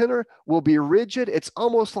antenna will be rigid. It's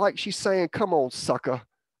almost like she's saying, come on, sucker,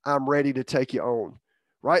 I'm ready to take you on,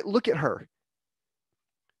 right? Look at her.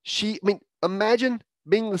 Imagine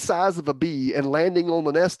being the size of a bee and landing on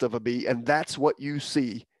the nest of a bee, and that's what you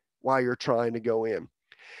see while you're trying to go in.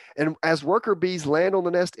 And as worker bees land on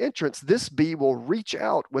the nest entrance, this bee will reach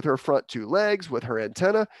out with her front 2 legs, with her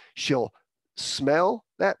antenna. She'll smell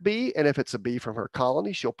that bee, and if it's a bee from her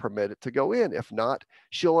colony, she'll permit it to go in. If not,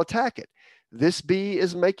 she'll attack it. This bee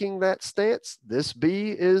is making that stance. This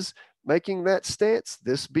bee is making that stance.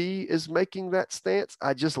 This bee is making that stance.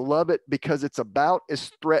 I just love it because it's about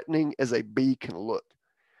as threatening as a bee can look.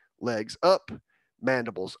 Legs up,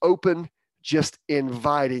 mandibles open, just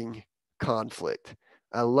inviting conflict.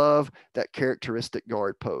 I love that characteristic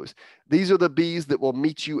guard pose. These are the bees that will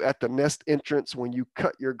meet you at the nest entrance when you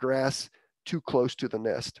cut your grass too close to the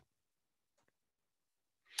nest.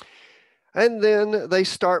 And then they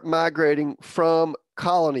start migrating from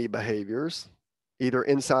colony behaviors, either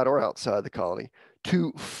inside or outside the colony,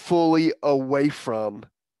 to fully away from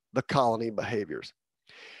the colony behaviors.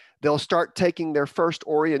 They'll start taking their first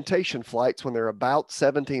orientation flights when they're about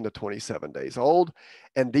 17 to 27 days old.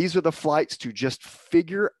 And these are the flights to just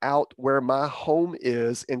figure out where my home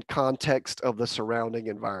is in context of the surrounding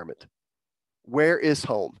environment. Where is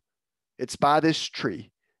home? It's by this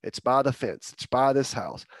tree. It's by the fence. It's by this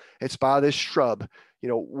house. It's by this shrub.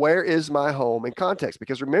 Where is my home in context?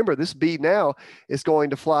 Because remember, this bee now is going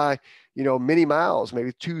to fly, many miles,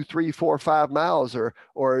 maybe 2, 3, 4, 5 miles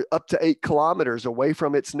or up to 8 kilometers away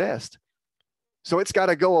from its nest. So it's got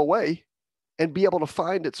to go away and be able to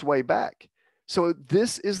find its way back. So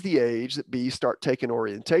this is the age that bees start taking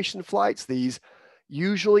orientation flights. These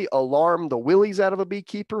usually alarm the willies out of a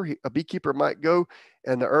beekeeper. A beekeeper might go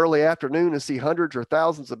in the early afternoon and see hundreds or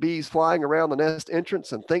thousands of bees flying around the nest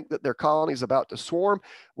entrance and think that their colony is about to swarm,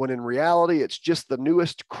 when in reality, it's just the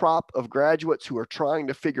newest crop of graduates who are trying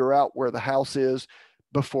to figure out where the house is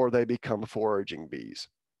before they become foraging bees.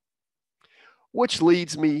 Which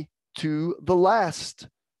leads me to the last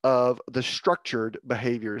of the structured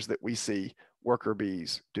behaviors that we see worker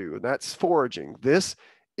bees do, and that's foraging. This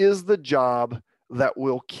is the job that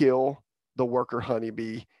will kill the worker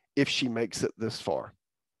honeybee if she makes it this far.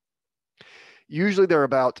 Usually they're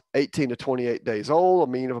about 18 to 28 days old,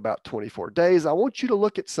 a mean of about 24 days. I want you to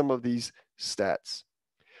look at some of these stats.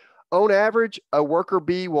 On average, a worker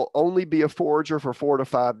bee will only be a forager for 4 to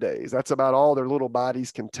 5 days. That's about all their little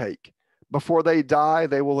bodies can take. Before they die,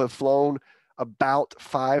 they will have flown about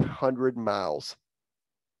 500 miles.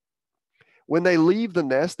 When they leave the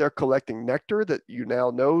nest, they're collecting nectar that you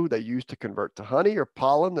now know they use to convert to honey, or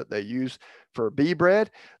pollen that they use for bee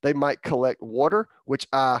bread. They might collect water, which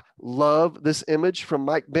I love this image from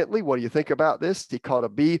Mike Bentley. What do you think about this? He caught a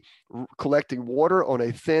bee collecting water on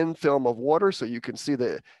a thin film of water, so you can see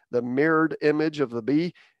the mirrored image of the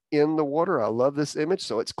bee in the water. I love this image.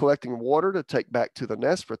 So it's collecting water to take back to the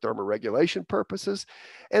nest for thermoregulation purposes.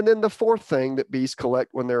 And then the fourth thing that bees collect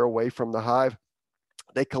when they're away from the hive,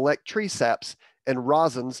 they collect tree saps and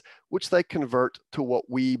rosins, which they convert to what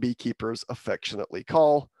we beekeepers affectionately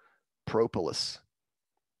call propolis.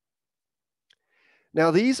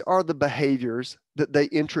 Now, these are the behaviors that they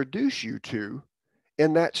introduce you to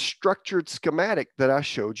in that structured schematic that I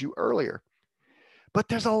showed you earlier. But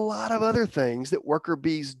there's a lot of other things that worker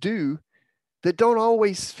bees do that don't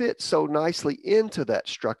always fit so nicely into that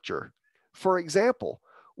structure. For example,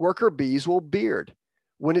 worker bees will beard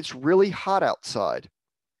when it's really hot outside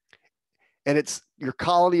and your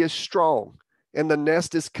colony is strong and the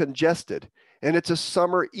nest is congested and it's a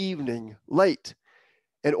summer evening late.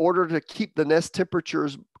 In order to keep the nest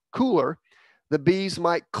temperatures cooler, the bees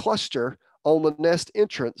might cluster on the nest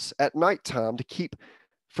entrance at nighttime to keep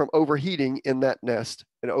from overheating in that nest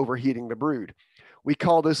and overheating the brood. We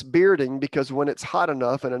call this bearding because when it's hot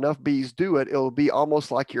enough and enough bees do it, it'll be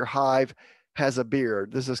almost like your hive has a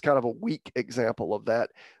beard. This is kind of a weak example of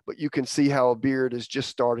that, but you can see how a beard is just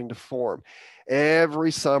starting to form.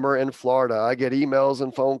 Every summer in Florida, I get emails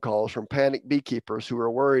and phone calls from panicked beekeepers who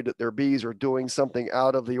are worried that their bees are doing something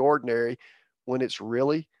out of the ordinary when it's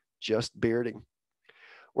really just bearding.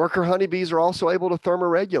 Worker honeybees are also able to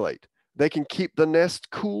thermoregulate. They can keep the nest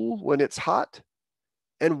cool when it's hot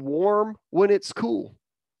and warm when it's cool.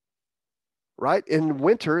 Right? In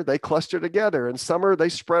winter, they cluster together. In summer, they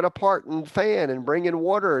spread apart and fan and bring in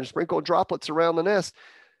water and sprinkle droplets around the nest.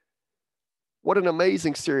 What an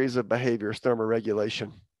amazing series of behaviors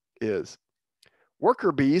thermoregulation is.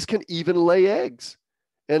 Worker bees can even lay eggs.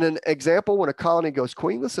 In an example, when a colony goes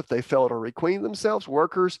queenless, if they fail to requeen themselves,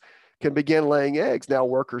 workers can begin laying eggs. Now,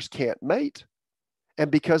 workers can't mate. And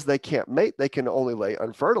because they can't mate, they can only lay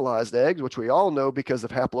unfertilized eggs, which we all know because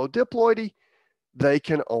of haplodiploidy, they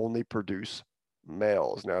can only produce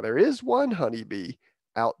males. Now, there is one honeybee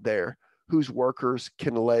out there whose workers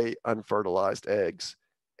can lay unfertilized eggs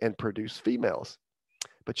and produce females.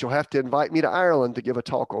 But you'll have to invite me to Ireland to give a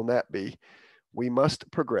talk on that bee. We must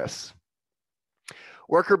progress.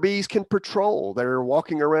 Worker bees can patrol. They're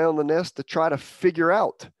walking around the nest to try to figure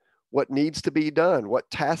out what needs to be done, what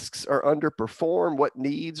tasks are underperformed, what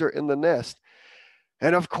needs are in the nest.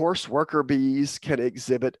 And of course, worker bees can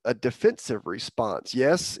exhibit a defensive response.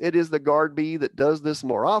 Yes, it is the guard bee that does this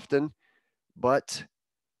more often, but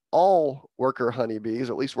all worker honeybees,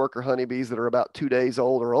 or at least worker honeybees that are about 2 days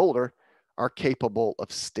old or older, are capable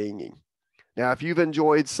of stinging. Now, if you've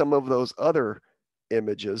enjoyed some of those other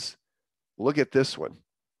images, look at this one.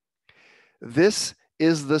 This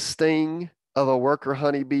is the sting of a worker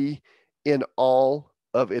honeybee in all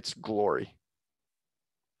of its glory.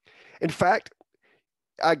 In fact,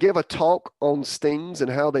 I give a talk on stings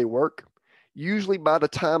and how they work. Usually by the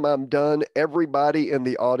time I'm done, everybody in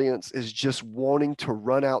the audience is just wanting to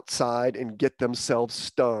run outside and get themselves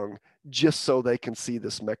stung just so they can see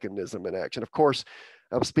this mechanism in action. Of course,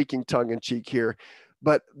 I'm speaking tongue in cheek here,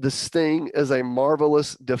 but the sting is a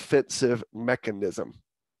marvelous defensive mechanism,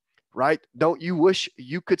 right? Don't you wish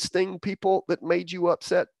you could sting people that made you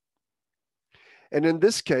upset? And in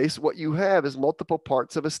this case, what you have is multiple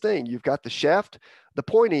parts of a sting. You've got the shaft, the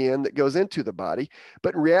pointy end that goes into the body,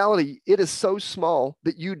 but in reality, it is so small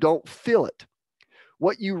that you don't feel it.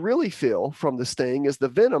 What you really feel from the sting is the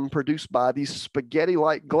venom produced by these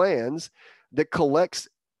spaghetti-like glands that collects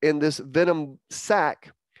in this venom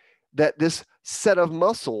sac that this set of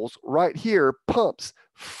muscles right here pumps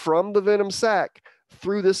from the venom sac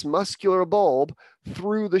through this muscular bulb,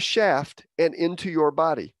 through the shaft, and into your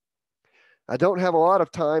body. I don't have a lot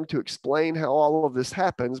of time to explain how all of this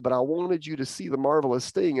happens, but I wanted you to see the marvelous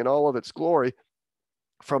sting in all of its glory,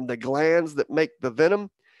 from the glands that make the venom,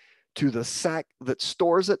 to the sac that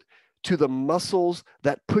stores it, to the muscles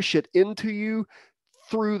that push it into you,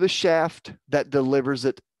 through the shaft that delivers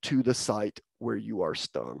it to the site where you are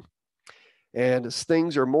stung. And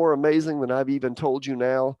stings are more amazing than I've even told you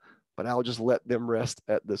now, but I'll just let them rest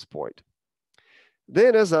at this point.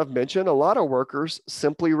 Then, as I've mentioned, a lot of workers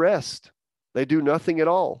simply rest. They do nothing at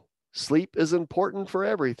all. Sleep is important for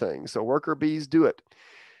everything, so worker bees do it.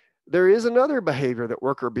 There is another behavior that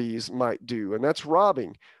worker bees might do, and that's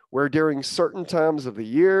robbing, where during certain times of the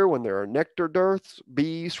year, when there are nectar dearths,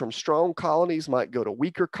 bees from strong colonies might go to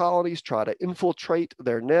weaker colonies, try to infiltrate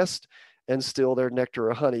their nest and steal their nectar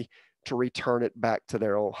or honey, to return it back to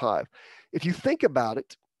their own hive. If you think about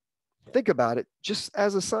it, just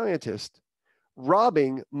as a scientist,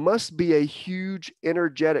 robbing must be a huge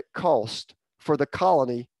energetic cost for the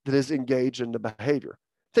colony that is engaged in the behavior.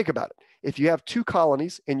 Think about it. If you have two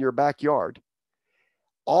colonies in your backyard,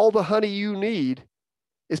 all the honey you need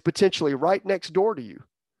is potentially right next door to you.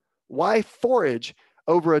 Why forage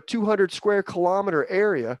over a 200 square kilometer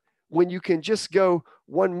area when you can just go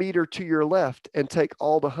 1 meter to your left and take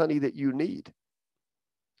all the honey that you need?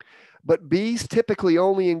 But bees typically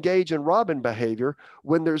only engage in robbing behavior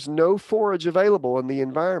when there's no forage available in the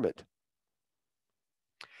environment.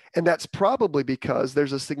 And that's probably because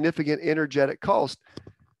there's a significant energetic cost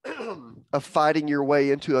of fighting your way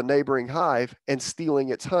into a neighboring hive and stealing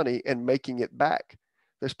its honey and making it back.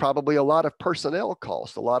 There's probably a lot of personnel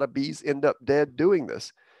cost. A lot of bees end up dead doing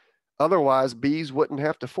this. Otherwise, bees wouldn't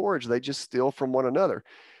have to forage. They just steal from one another.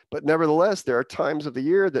 But nevertheless, there are times of the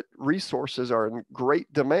year that resources are in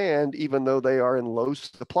great demand, even though they are in low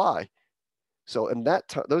supply. So in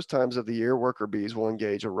those times of the year, worker bees will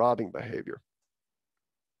engage in robbing behavior.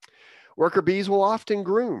 Worker bees will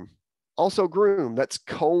often also groom, that's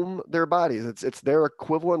comb their bodies. It's their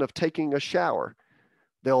equivalent of taking a shower.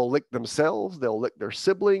 They'll lick themselves, they'll lick their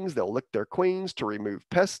siblings, they'll lick their queens to remove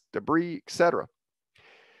pests, debris, etc.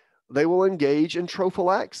 They will engage in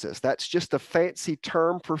trophallaxis. That's just a fancy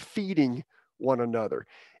term for feeding one another.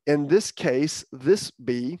 In this case, this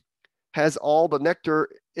bee has all the nectar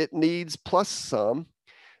it needs plus some.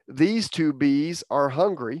 These two bees are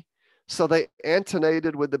hungry, so they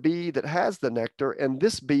antenated with the bee that has the nectar, and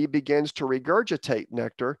this bee begins to regurgitate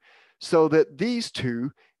nectar so that these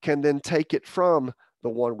two can then take it from the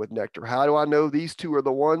one with nectar. How do I know these two are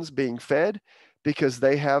the ones being fed? Because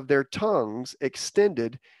they have their tongues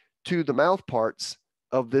extended to the mouth parts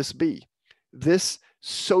of this bee. This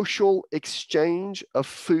social exchange of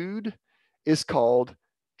food is called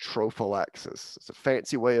trophallaxis. It's a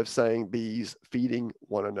fancy way of saying bees feeding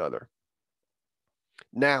one another.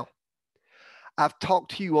 Now, I've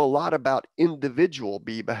talked to you a lot about individual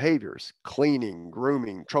bee behaviors, cleaning,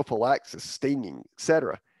 grooming, trophallaxis, stinging,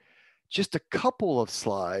 etc. Just a couple of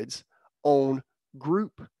slides on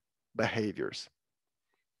group behaviors.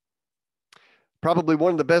 Probably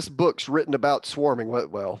one of the best books written about swarming.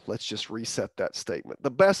 Well, let's just reset that statement. The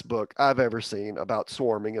best book I've ever seen about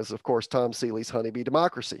swarming is, of course, Tom Seeley's Honeybee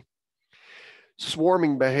Democracy.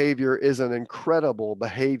 Swarming behavior is an incredible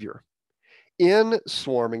behavior. In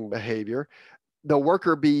swarming behavior, the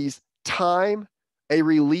worker bees time a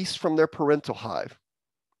release from their parental hive.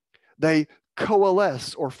 They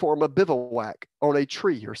coalesce or form a bivouac on a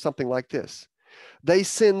tree or something like this. They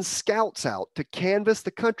send scouts out to canvass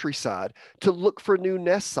the countryside to look for new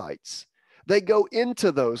nest sites. They go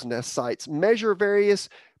into those nest sites, measure various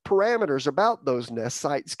parameters about those nest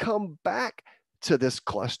sites, come back to this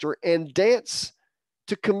cluster and dance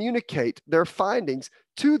to communicate their findings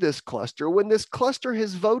to this cluster. When this cluster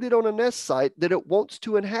has voted on a nest site that it wants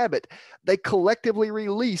to inhabit, they collectively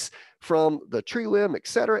release from the tree limb,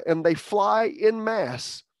 etc., and they fly en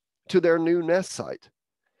masse to their new nest site.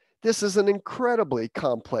 This is an incredibly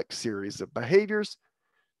complex series of behaviors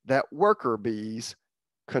that worker bees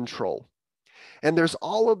control. And there's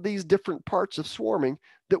all of these different parts of swarming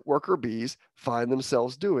that worker bees find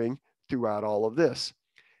themselves doing throughout all of this.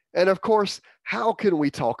 And of course, how can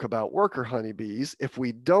we talk about worker honeybees if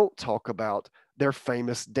we don't talk about their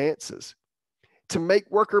famous dances? To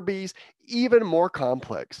make worker bees even more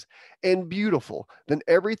complex and beautiful than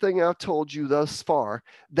everything I've told you thus far,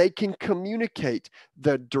 they can communicate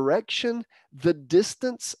the direction, the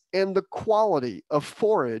distance, and the quality of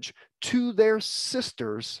forage to their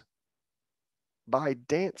sisters by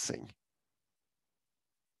dancing.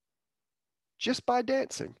 Just by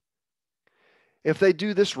dancing. If they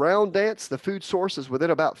do this round dance, the food source is within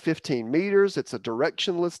about 15 meters. It's a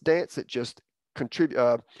directionless dance. It just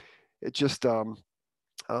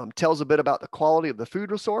tells a bit about the quality of the food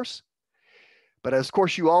resource. But as of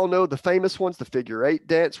course you all know, the famous ones, the figure 8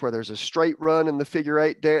 dance, where there's a straight run in the figure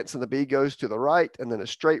 8 dance and the bee goes to the right, and then a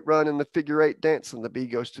straight run in the figure 8 dance and the bee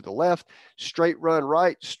goes to the left, straight run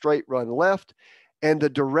right, straight run left. And the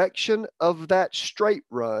direction of that straight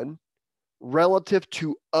run relative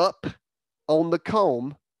to up on the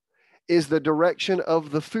comb is the direction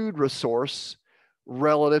of the food resource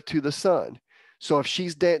relative to the sun. So if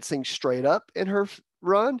she's dancing straight up in her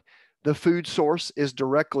run, the food source is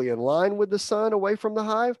directly in line with the sun away from the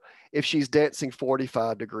hive. If she's dancing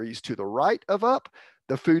 45 degrees to the right of up,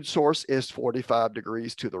 the food source is 45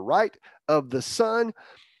 degrees to the right of the sun.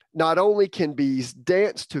 Not only can bees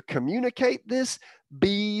dance to communicate this,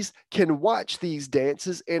 bees can watch these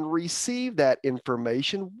dances and receive that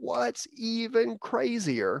information. What's even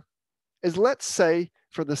crazier is, let's say,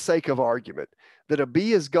 for the sake of argument, that a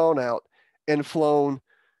bee has gone out and flown,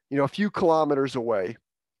 a few kilometers away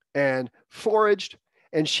and foraged,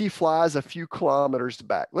 and she flies a few kilometers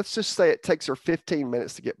back. Let's just say it takes her 15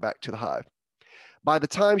 minutes to get back to the hive. By the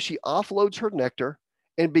time she offloads her nectar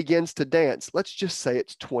and begins to dance, let's just say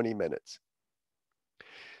it's 20 minutes.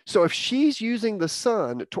 So if she's using the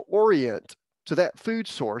sun to orient to that food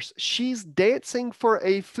source, she's dancing for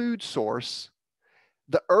a food source.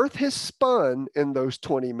 The earth has spun in those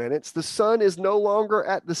 20 minutes. The sun is no longer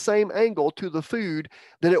at the same angle to the food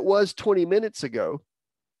that it was 20 minutes ago.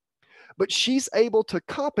 But she's able to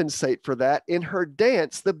compensate for that in her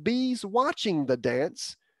dance. The bees watching the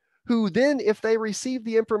dance, who then, if they receive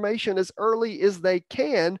the information as early as they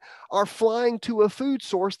can, are flying to a food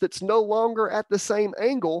source that's no longer at the same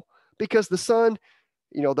angle, because the sun,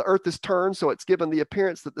 the earth is turned, so it's given the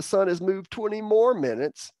appearance that the sun has moved 20 more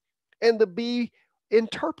minutes, and the bee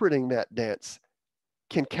interpreting that dance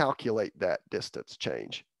can calculate that distance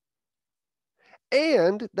change.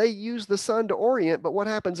 And they use the sun to orient, but what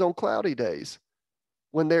happens on cloudy days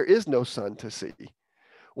when there is no sun to see?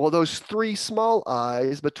 Well, those three small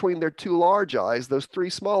eyes between their two large eyes, those three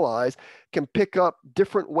small eyes can pick up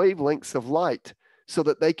different wavelengths of light so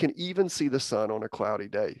that they can even see the sun on a cloudy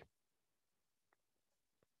day.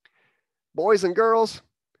 Boys and girls,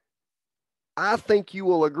 I think you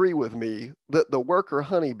will agree with me that the worker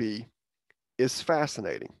honeybee is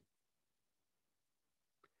fascinating.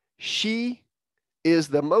 She is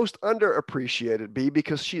the most underappreciated bee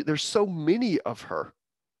because there's so many of her.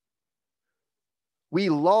 We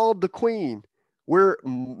laud the queen. We're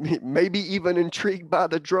maybe even intrigued by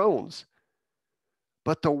the drones.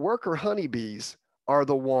 But the worker honeybees are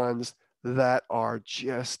the ones that are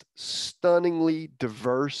just stunningly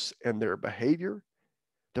diverse in their behavior,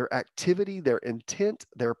 their activity, their intent,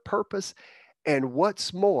 their purpose, and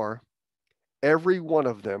what's more, every one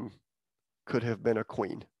of them could have been a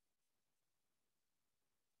queen.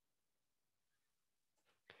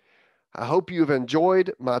 I hope you've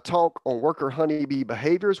enjoyed my talk on worker honeybee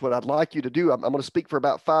behaviors. What I'd like you to do, I'm going to speak for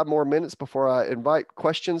about 5 more minutes before I invite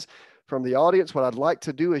questions from the audience. What I'd like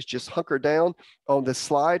to do is just hunker down on this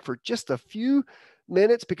slide for just a few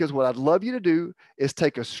minutes, because what I'd love you to do is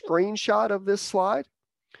take a screenshot of this slide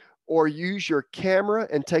or use your camera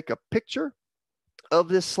and take a picture of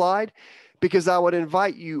this slide, because I would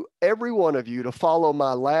invite you, every one of you, to follow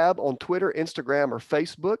my lab on Twitter, Instagram, or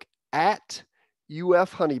Facebook at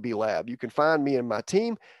UF Honeybee Lab. You can find me and my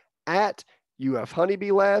team at UF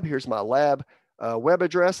Honeybee Lab. Here's my lab web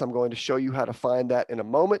address. I'm going to show you how to find that in a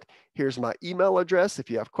moment. Here's my email address. If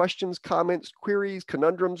you have questions, comments, queries,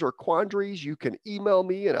 conundrums, or quandaries, you can email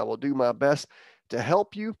me and I will do my best to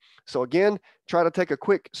help you. So again, try to take a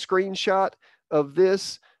quick screenshot of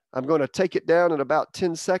this. I'm going to take it down in about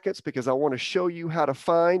 10 seconds because I want to show you how to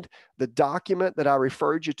find the document that I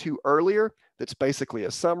referred you to earlier. That's basically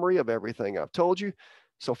a summary of everything I've told you.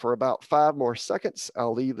 So for about 5 more seconds,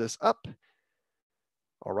 I'll leave this up.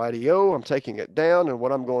 Alrighty-o, I'm taking it down, and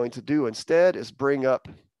what I'm going to do instead is bring up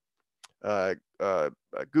a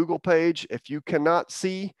Google page. If you cannot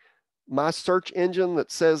see my search engine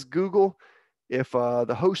that says Google, if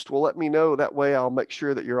the host will let me know, that way I'll make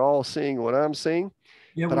sure that you're all seeing what I'm seeing.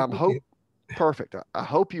 Yeah, but perfect. I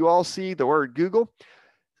hope you all see the word Google.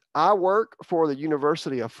 I work for the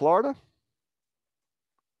University of Florida,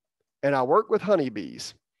 and I work with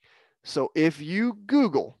honeybees. So if you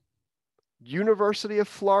Google University of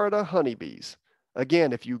Florida honeybees,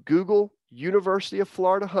 again, if you Google University of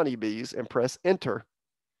Florida honeybees and press enter,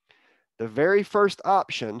 the very first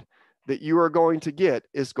option that you are going to get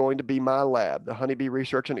is going to be my lab, the Honeybee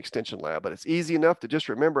Research and Extension Lab. But it's easy enough to just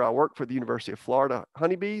remember I work for the University of Florida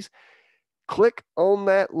honeybees. Click on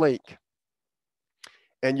that link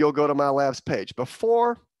and you'll go to my lab's page.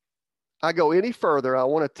 Before I go any further, I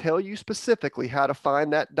want to tell you specifically how to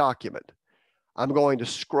find that document. I'm going to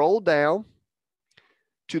scroll down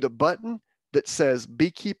to the button that says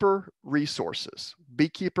Beekeeper Resources.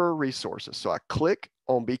 Beekeeper Resources. So I click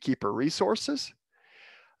on Beekeeper Resources.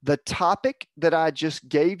 The topic that I just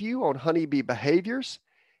gave you on honeybee behaviors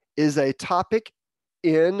is a topic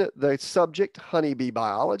in the subject honeybee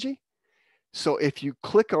biology. So if you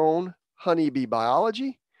click on honeybee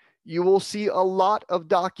biology, you will see a lot of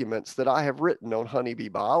documents that I have written on honeybee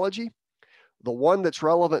biology. The one that's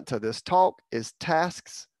relevant to this talk is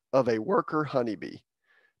Tasks of a Worker Honeybee.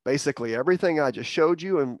 Basically, everything I just showed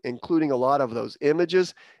you, and including a lot of those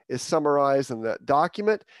images, is summarized in that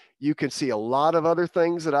document. You can see a lot of other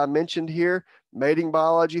things that I mentioned here: mating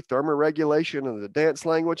biology, thermoregulation, and the dance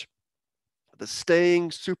language, the staying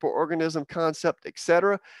superorganism concept,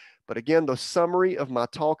 etc. But again, the summary of my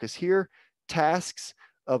talk is here: tasks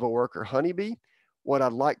of a worker honeybee. What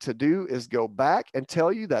I'd like to do is go back and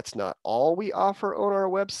tell you that's not all we offer on our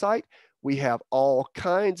website. We have all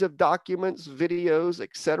kinds of documents, videos,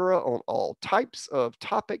 etc., on all types of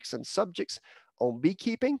topics and subjects on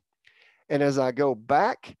beekeeping. And as I go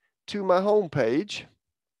back to my homepage,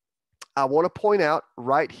 I want to point out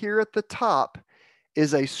right here at the top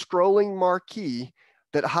is a scrolling marquee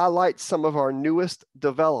that highlights some of our newest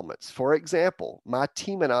developments. For example, my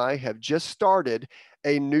team and I have just started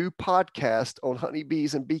a new podcast on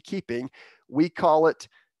honeybees and beekeeping. We call it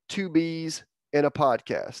Two Bees in a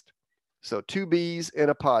Podcast. So, Two Bees in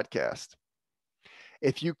a Podcast.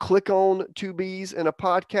 If you click on Two Bees in a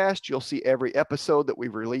Podcast, you'll see every episode that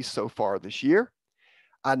we've released so far this year.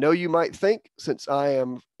 I know you might think, since I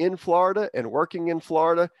am in Florida and working in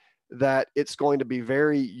Florida, that it's going to be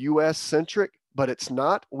very US centric, but it's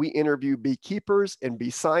not. We interview beekeepers and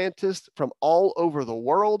bee scientists from all over the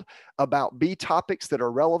world about bee topics that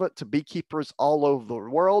are relevant to beekeepers all over the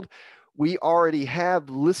world. We already have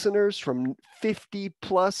listeners from 50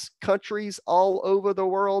 plus countries all over the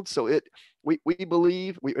world. So we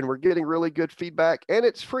believe, and we're getting really good feedback, and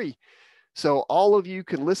it's free. So all of you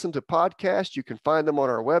can listen to podcasts. You can find them on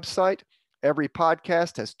our website. Every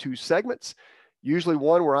podcast has 2 segments, usually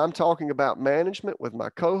one where I'm talking about management with my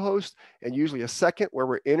co-host, and usually a second where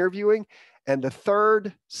we're interviewing. And the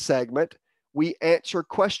third segment, we answer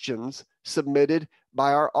questions submitted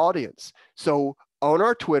by our audience. So on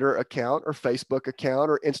our Twitter account or Facebook account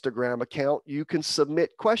or Instagram account, you can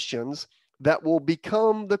submit questions that will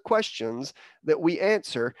become the questions that we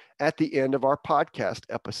answer at the end of our podcast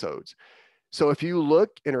episodes. So if you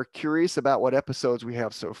look and are curious about what episodes we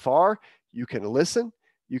have so far, you can listen,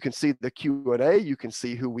 you can see the Q&A, you can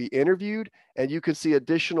see who we interviewed, and you can see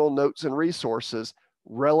additional notes and resources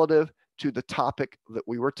relative to the topic that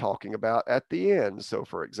we were talking about at the end. So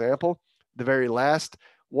for example, the very last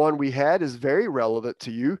one we had is very relevant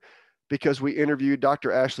to you because we interviewed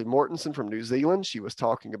Dr. Ashley Mortensen from New Zealand. She was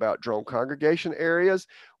talking about drone congregation areas.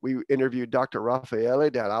 We interviewed Dr. Raffaele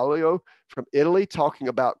Dall'Olio from Italy, talking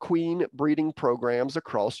about queen breeding programs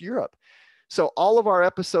across Europe. So all of our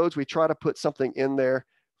episodes, we try to put something in there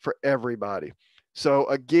for everybody. So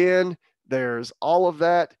again, there's all of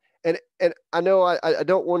that. And I know I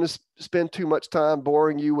don't want to spend too much time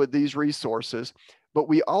boring you with these resources, but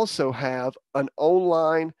we also have an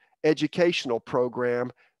online educational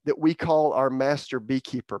program that we call our Master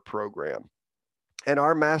Beekeeper program. And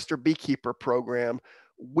our Master Beekeeper program,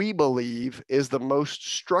 we believe, is the most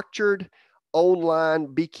structured online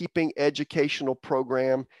beekeeping educational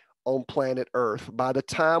program on planet Earth. By the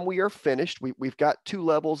time we are finished, we've got 2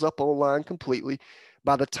 levels up online completely.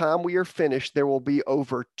 By the time we are finished, there will be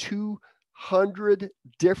over 200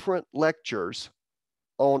 different lectures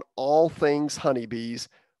on all things honeybees,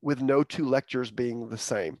 with no 2 lectures being the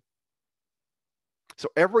same. So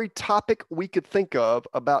every topic we could think of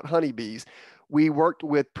about honeybees, we worked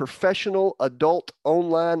with professional adult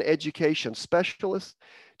online education specialists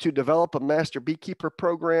to develop a Master Beekeeper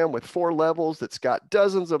program with 4 levels that's got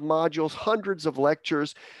dozens of modules, hundreds of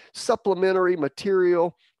lectures, supplementary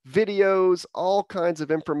material, videos, all kinds of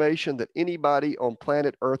information that anybody on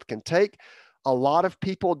planet Earth can take. A lot of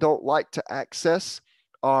people don't like to access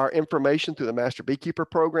our information through the Master Beekeeper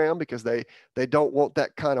program because they don't want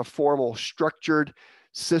that kind of formal, structured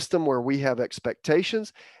system where we have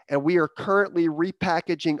expectations. And we are currently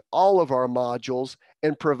repackaging all of our modules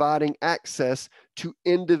and providing access to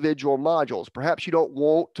individual modules. Perhaps you don't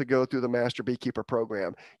want to go through the Master Beekeeper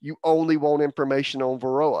program. You only want information on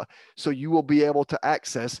Varroa. So you will be able to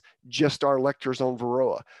access just our lectures on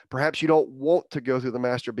Varroa. Perhaps you don't want to go through the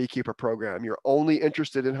Master Beekeeper program. You're only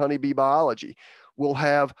interested in honeybee biology. We'll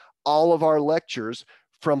have all of our lectures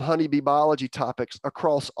from honeybee biology topics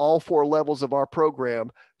across all 4 levels of our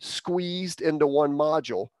program squeezed into one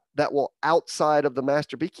module that will, outside of the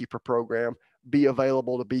Master Beekeeper program, be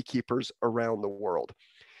available to beekeepers around the world.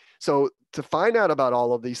 So to find out about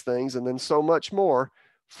all of these things and then so much more,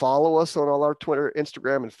 follow us on all our Twitter,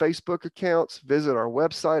 Instagram, and Facebook accounts. Visit our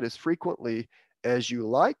website as frequently as you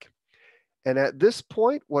like. And at this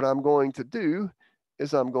point, what I'm going to do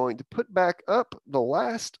is I'm going to put back up the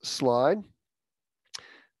last slide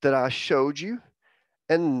that I showed you.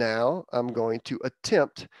 And now I'm going to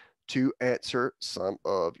attempt to answer some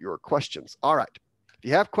of your questions. All right. If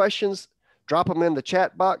you have questions, Drop them in the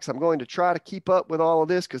chat box. I'm going to try to keep up with all of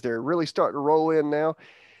this because they're really starting to roll in now.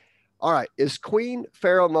 All right, is queen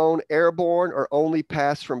pheromone airborne or only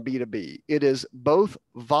passed from bee to bee? It is both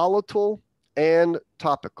volatile and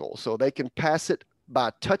topical. So they can pass it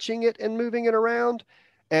by touching it and moving it around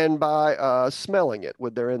and by smelling it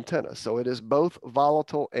with their antenna. So it is both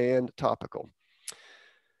volatile and topical.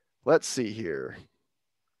 Let's see here.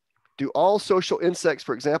 Do all social insects,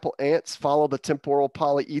 for example, ants, follow the temporal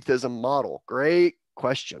polyethism model? Great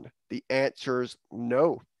question. The answer is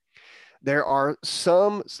no. There are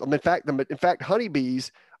some, in fact,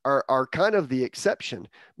 honeybees are kind of the exception.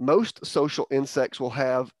 Most social insects will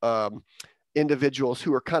have individuals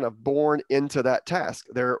who are kind of born into that task.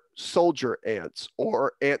 They're soldier ants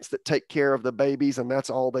or ants that take care of the babies, and that's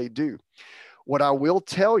all they do. What I will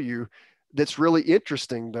tell you that's really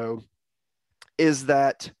interesting, though, is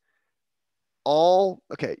that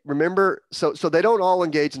remember, so they don't all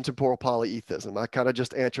engage in temporal polyethism. I kind of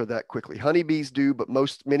just answered that quickly. Honeybees do, but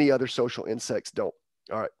many other social insects don't.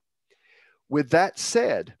 All right. With that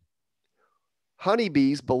said,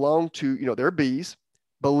 honeybees belong to, they're bees.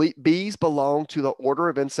 Bees belong to the order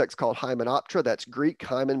of insects called Hymenoptera. That's Greek.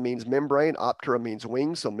 Hymen means membrane. Optera means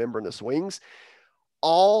wings, so membranous wings.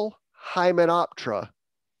 All Hymenoptera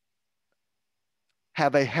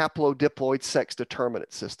have a haplodiploid sex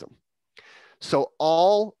determinate system. So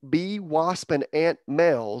all bee, wasp, and ant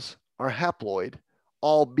males are haploid.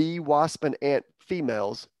 All bee, wasp, and ant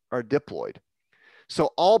females are diploid.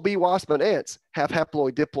 So all bee, wasp, and ants have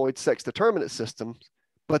haploid diploid sex determinate systems,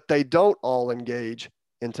 but they don't all engage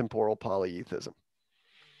in temporal polyethism.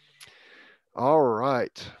 All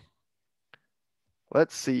right.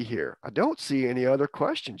 Let's see here. I don't see any other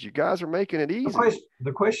questions. You guys are making it easy.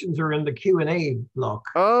 The questions are in the Q&A block.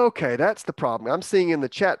 Okay, that's the problem. I'm seeing in the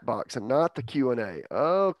chat box and not the Q&A.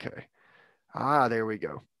 Okay. There we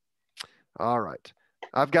go. All right.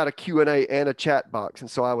 I've got a Q&A and a chat box, and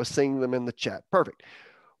so I was seeing them in the chat. Perfect.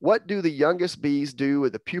 What do the youngest bees do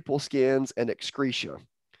with the pupal skins and excretia?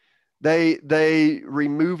 They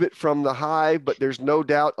remove it from the hive, but there's no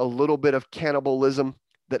doubt a little bit of cannibalism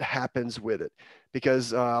that happens with it,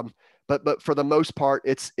 because but for the most part,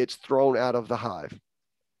 it's thrown out of the hive.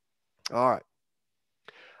 All right.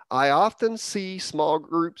 I often see small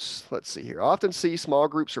groups. Let's see here. I often see small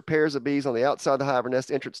groups or pairs of bees on the outside of the hive or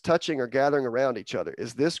nest entrance touching or gathering around each other.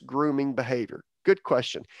 Is this grooming behavior? Good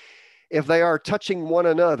question. If they are touching one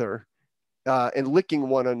another and licking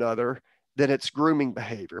one another, then it's grooming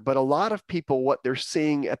behavior. But a lot of people, what they're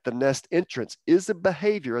seeing at the nest entrance is a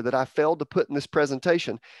behavior that I failed to put in this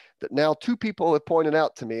presentation that now 2 people have pointed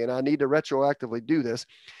out to me, and I need to retroactively do this.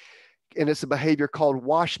 And it's a behavior called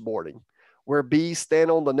washboarding, where bees stand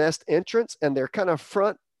on the nest entrance and they're kind of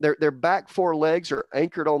their back 4 legs are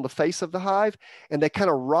anchored on the face of the hive, and they kind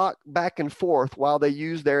of rock back and forth while they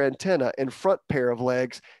use their antenna and front pair of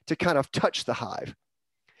legs to kind of touch the hive.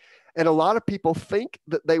 And a lot of people think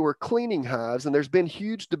that they were cleaning hives, and there's been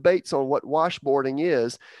huge debates on what washboarding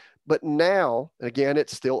is. But now, again,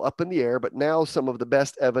 it's still up in the air, but now some of the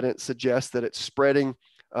best evidence suggests that it's spreading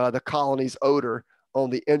the colony's odor on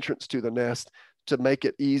the entrance to the nest to make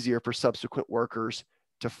it easier for subsequent workers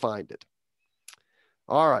to find it.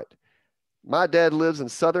 All right. My dad lives in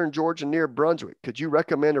southern Georgia near Brunswick. Could you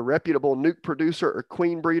recommend a reputable nuke producer or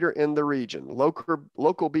queen breeder in the region?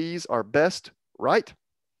 Local bees are best, right?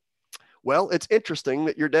 Well, it's interesting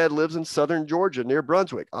that your dad lives in southern Georgia near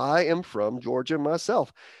Brunswick. I am from Georgia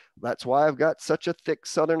myself. That's why I've got such a thick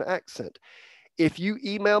southern accent. If you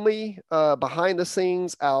email me behind the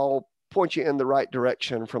scenes, I'll point you in the right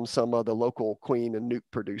direction from some of the local queen and nuke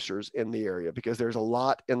producers in the area, because there's a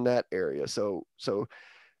lot in that area. So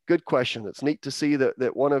good question. It's neat to see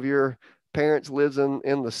that one of your parents lives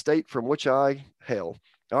in the state from which I hail.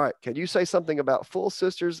 All right. Can you say something about full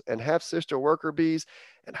sisters and half sister worker bees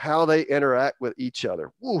and how they interact with each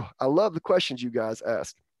other? Ooh, I love the questions you guys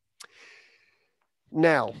ask.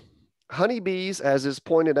 Now, honeybees, as is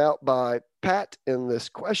pointed out by Pat in this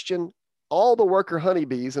question, all the worker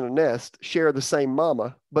honeybees in a nest share the same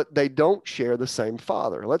mama, but they don't share the same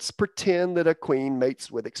father. Let's pretend that a queen mates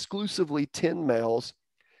with exclusively 10 males.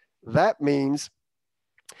 That means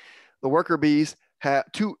the worker bees have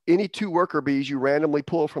any 2 worker bees you randomly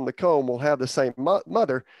pull from the comb will have the same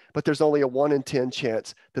mother, but there's only a 1 in 10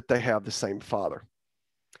 chance that they have the same father.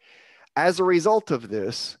 As a result of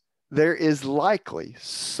this, there is likely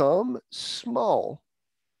some small,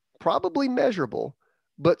 probably measurable,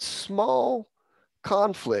 but small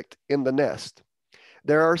conflict in the nest.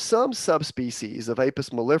 There are some subspecies of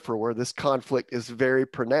Apis mellifera where this conflict is very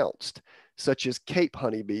pronounced, such as Cape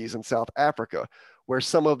honeybees in South Africa, where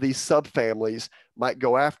some of these subfamilies might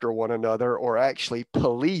go after one another or actually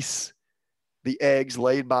police the eggs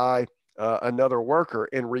laid by another worker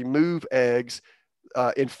and remove eggs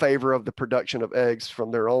in favor of the production of eggs from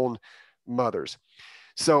their own mothers.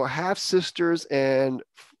 So half sisters and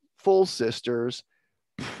full sisters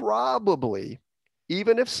probably,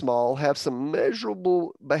 even if small, have some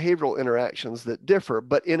measurable behavioral interactions that differ.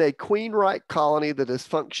 But in a queen-right colony that is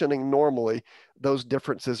functioning normally, those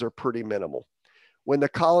differences are pretty minimal. When the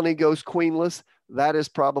colony goes queenless, that is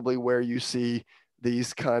probably where you see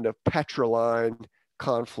these kind of patriline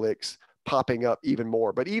conflicts popping up even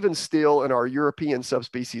more. But even still, in our European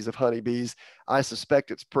subspecies of honeybees, I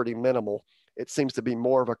suspect it's pretty minimal. It seems to be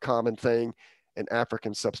more of a common thing in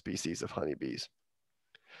African subspecies of honeybees.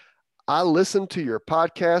 I listen to your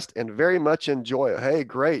podcast and very much enjoy it. Hey,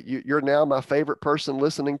 great. You're now my favorite person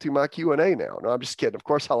listening to my Q&A now. No, I'm just kidding. Of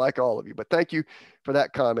course, I like all of you, but thank you for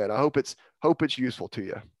that comment. I hope it's useful to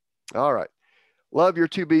you. All right. Love your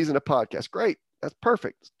 2 bees in a podcast. Great. That's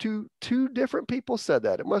perfect. Two different people said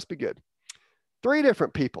that. It must be good. 3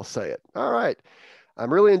 different people say it. All right.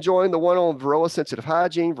 I'm really enjoying the one on Varroa sensitive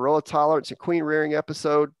hygiene, Varroa tolerance, and queen rearing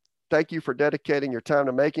episode. Thank you for dedicating your time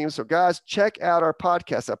to making it. So guys, check out our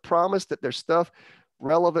podcast. I promise that there's stuff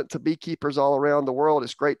relevant to beekeepers all around the world.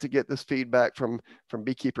 It's great to get this feedback from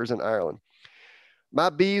beekeepers in Ireland. My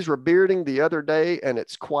bees were bearding the other day and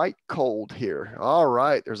it's quite cold here. All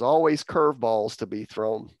right, there's always curveballs to be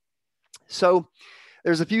thrown. So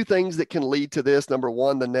there's a few things that can lead to this. Number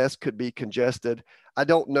one, the nest could be congested. I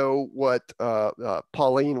don't know what,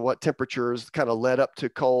 Pauline, what temperatures kind of led up to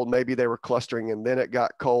cold. Maybe they were clustering and then it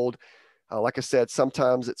got cold. Like I said,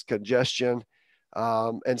 sometimes it's congestion,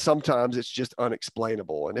 and sometimes it's just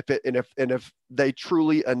unexplainable. And if they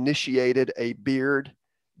truly initiated a beard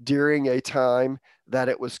during a time that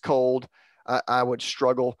it was cold, I would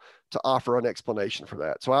struggle to offer an explanation for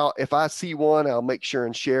that. So if I see one, I'll make sure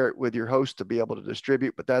and share it with your host to be able to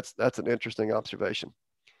distribute, but that's an interesting observation.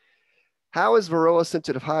 How is Varroa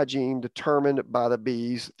sensitive hygiene determined by the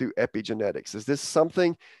bees through epigenetics? Is this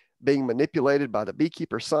something being manipulated by the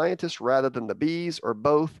beekeeper scientists rather than the bees, or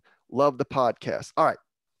both? Love the podcast. All right,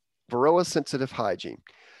 Varroa sensitive hygiene.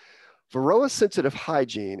 Varroa sensitive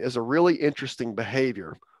hygiene is a really interesting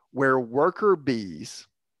behavior where worker bees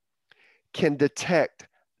can detect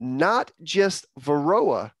not just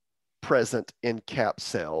Varroa present in cap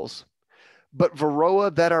cells, but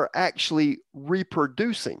Varroa that are actually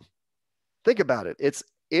reproducing. Think about it. It's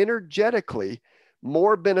energetically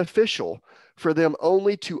more beneficial for them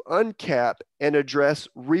only to uncap and address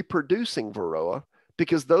reproducing Varroa,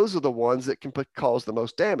 because those are the ones that can cause the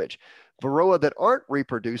most damage. Varroa that aren't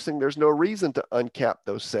reproducing, there's no reason to uncap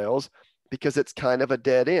those cells because it's kind of a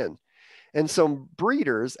dead end. And some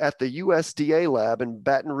breeders at the USDA lab in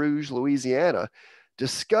Baton Rouge, Louisiana,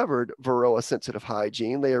 discovered Varroa sensitive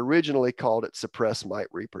hygiene. They originally called it suppressed mite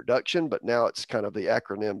reproduction, but now it's kind of the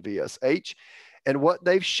acronym VSH. And what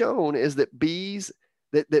they've shown is that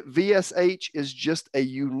that VSH is just a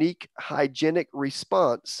unique hygienic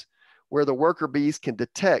response where the worker bees can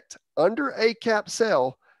detect under a cap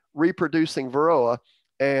cell reproducing Varroa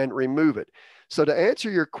and remove it. So to answer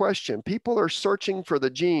your question, people are searching for the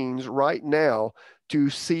genes right now to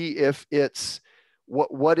see if it's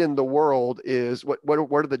what in the world is, what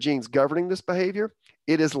are the genes governing this behavior?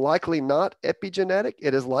 It is likely not epigenetic.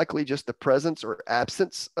 It is likely just the presence or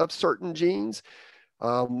absence of certain genes.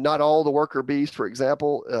 Not all the worker bees, for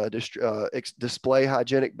example, display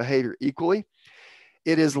hygienic behavior equally.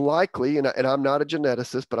 It is likely, and I'm not a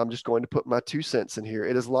geneticist, but I'm just going to put my 2 cents in here.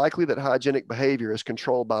 It is likely that hygienic behavior is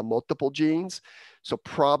controlled by multiple genes. So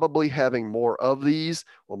probably having more of these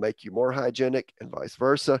will make you more hygienic and vice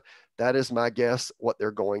versa. That is my guess, what they're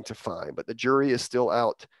going to find. But the jury is still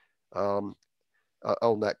out on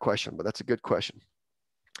that question, but that's a good question.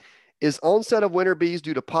 Is onset of winter bees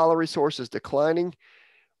due to pollen resources declining,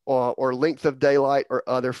 or length of daylight, or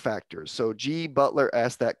other factors? So G. Butler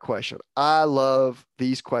asked that question. I love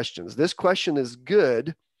these questions. This question is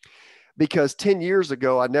good because 10 years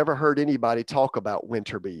ago, I never heard anybody talk about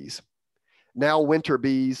winter bees. Now winter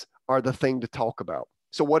bees are the thing to talk about.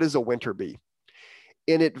 So what is a winter bee?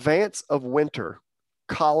 In advance of winter,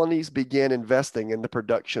 colonies began investing in the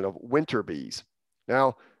production of winter bees.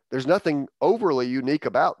 Now, there's nothing overly unique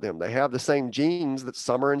about them. They have the same genes that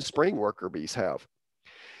summer and spring worker bees have.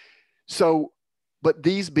 So, but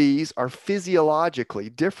these bees are physiologically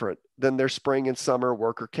different than their spring and summer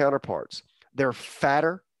worker counterparts. They're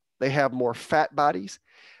fatter. They have more fat bodies.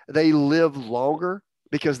 They live longer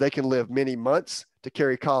because they can live many months to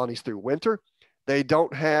carry colonies through winter. They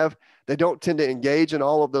They don't tend to engage in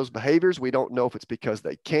all of those behaviors. We don't know if it's because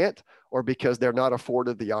they can't or because they're not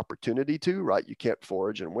afforded the opportunity to, right? You can't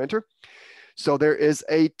forage in winter. So there is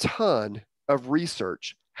a ton of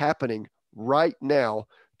research happening right now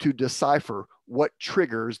to decipher what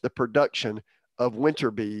triggers the production of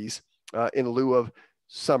winter bees in lieu of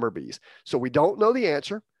summer bees. So we don't know the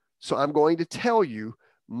answer. So I'm going to tell you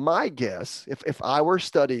my guess. If I were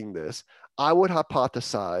studying this, I would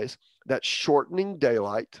hypothesize that shortening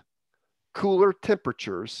daylight, cooler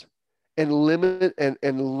temperatures, and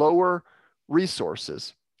lower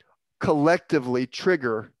resources collectively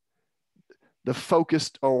trigger the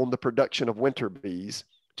focused on the production of winter bees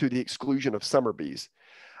to the exclusion of summer bees.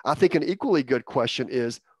 I think an equally good question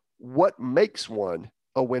is what makes one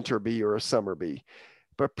a winter bee or a summer bee?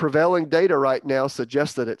 But prevailing data right now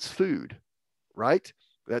suggests that it's food, right?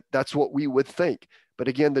 That's what we would think. But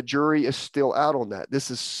again, the jury is still out on that. This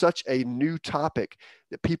is such a new topic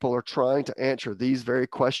that people are trying to answer these very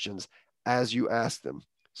questions as you ask them.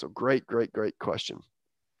 So great question.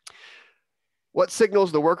 What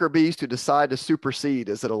signals the worker bees to decide to supersede?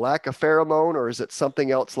 Is it a lack of pheromone or is it something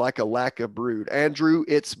else like a lack of brood? Andrew,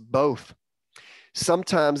 it's both.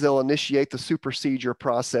 Sometimes they'll initiate the supersedure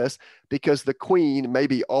process because the queen may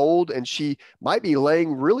be old and she might be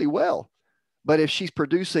laying really well. But if she's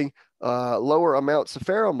producing lower amounts of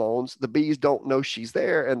pheromones, the bees don't know she's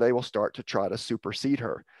there and they will start to try to supersede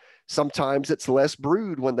her. Sometimes it's less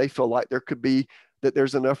brood when they feel like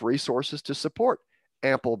there's enough resources to support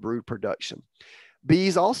ample brood production.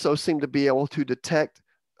 Bees also seem to be able to detect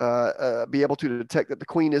that the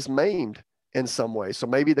queen is maimed in some way. So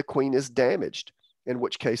maybe the queen is damaged, in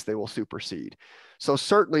which case they will supersede. So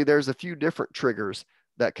certainly there's a few different triggers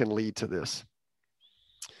that can lead to this.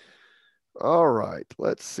 All right,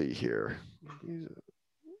 let's see here.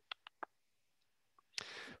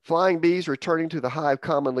 Flying bees returning to the hive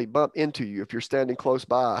commonly bump into you if you're standing close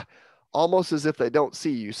by, almost as if they don't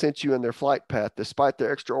see you, sense you in their flight path, despite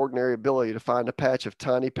their extraordinary ability to find a patch of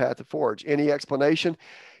tiny path to forage. Any explanation?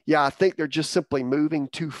 Yeah, I think they're just simply moving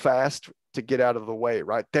too fast to get out of the way,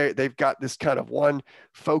 right? They've got this kind of one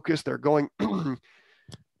focus. They're going,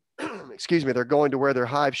 excuse me, they're going to where their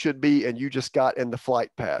hive should be, and you just got in the flight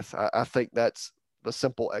path. I think that's the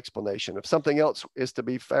simple explanation. If something else is to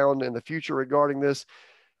be found in the future regarding this,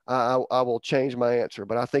 I will change my answer,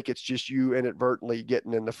 but I think it's just you inadvertently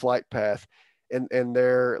getting in the flight path and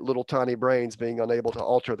their little tiny brains being unable to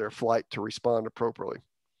alter their flight to respond appropriately.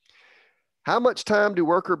 How much time do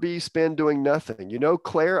worker bees spend doing nothing? You know,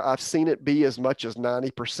 Claire, I've seen it be as much as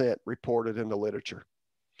 90% reported in the literature.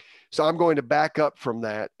 So I'm going to back up from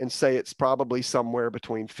that and say it's probably somewhere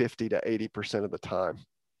between 50 to 80% of the time.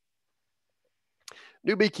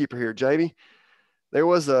 New beekeeper here, Jamie. There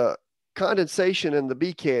was a condensation in the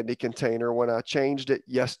bee candy container when I changed it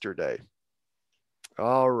yesterday.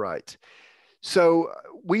 All right. So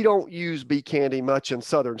we don't use bee candy much in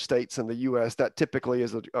southern states in the US. That typically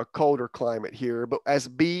is a colder climate here. But as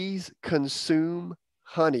bees consume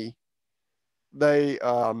honey, they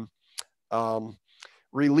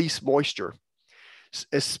release moisture,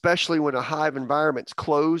 especially when a hive environment's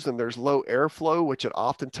closed and there's low airflow, which it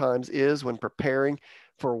oftentimes is when preparing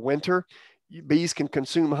for winter. Bees can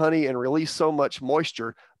consume honey and release so much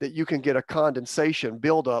moisture that you can get a condensation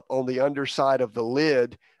buildup on the underside of the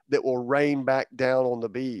lid that will rain back down on the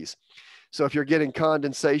bees. So if you're getting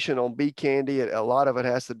condensation on bee candy, a lot of it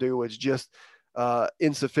has to do with just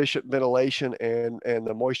insufficient ventilation and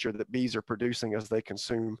the moisture that bees are producing as they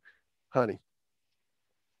consume honey.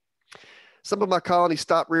 Some of my colonies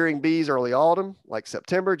stop rearing bees early autumn, like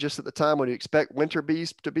September, just at the time when you expect winter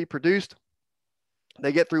bees to be produced.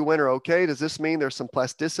 They get through winter okay. Does this mean there's some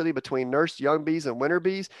plasticity between nursed young bees and winter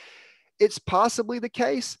bees? It's possibly the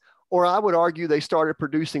case, or I would argue they started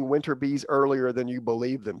producing winter bees earlier than you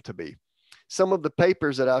believe them to be. Some of the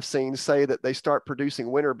papers that I've seen say that they start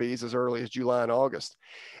producing winter bees as early as July and August.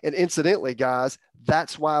 And incidentally, guys,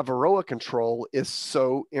 that's why Varroa control is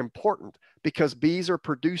so important, because bees are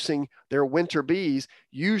producing their winter bees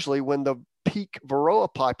usually when the peak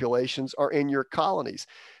Varroa populations are in your colonies.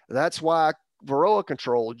 That's why Varroa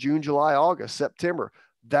control, June, July, August, September,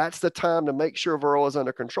 that's the time to make sure Varroa is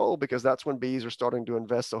under control, because that's when bees are starting to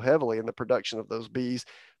invest so heavily in the production of those bees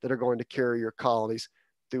that are going to carry your colonies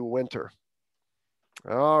through winter.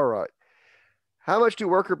 All right. How much do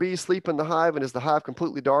worker bees sleep in the hive, and is the hive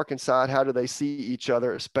completely dark inside? How do they see each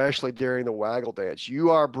other, especially during the waggle dance? You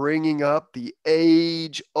are bringing up the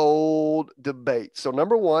age-old debate. So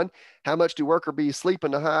number one, how much do worker bees sleep in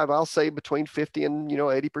the hive? I'll say between 50 and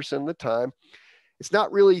 80% of the time. It's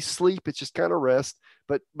not really sleep, it's just kind of rest,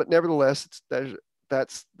 but nevertheless,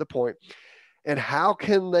 that's the point. And how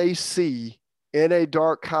can they see in a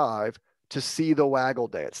dark hive to see the waggle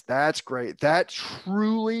dance? That's great. That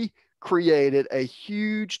truly created a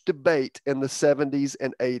huge debate in the 70s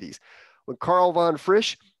and 80s. When Carl von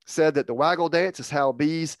Frisch said that the waggle dance is how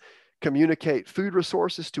bees communicate food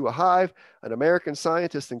resources to a hive, an American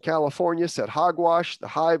scientist in California said, hogwash, the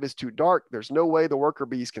hive is too dark. There's no way the worker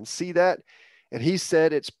bees can see that. And he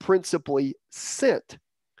said it's principally scent,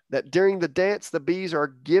 that during the dance, the bees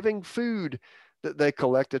are giving food that they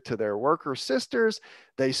collected to their worker sisters.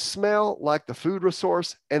 They smell like the food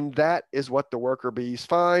resource, and that is what the worker bees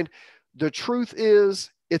find. The truth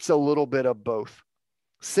is, it's a little bit of both.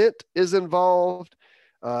 Scent is involved,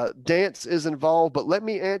 dance is involved, but let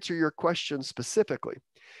me answer your question specifically.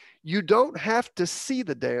 You don't have to see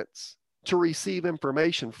the dance to receive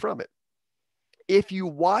information from it. If you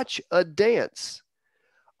watch a dance,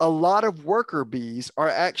 a lot of worker bees are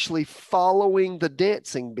actually following the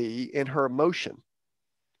dancing bee in her motion.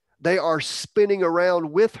 They are spinning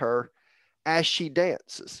around with her as she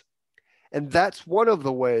dances. And that's one of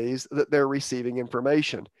the ways that they're receiving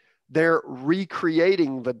information. They're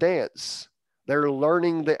recreating the dance. They're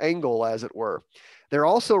learning the angle, as it were. They're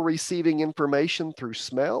also receiving information through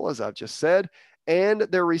smell, as I've just said, and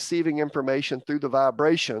they're receiving information through the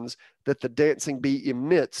vibrations that the dancing bee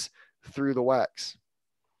emits through the wax.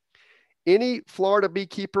 Any Florida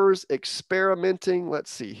beekeepers experimenting?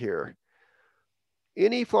 Let's see here.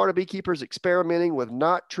 Any Florida beekeepers experimenting with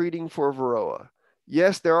not treating for Varroa?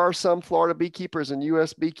 Yes, there are some Florida beekeepers and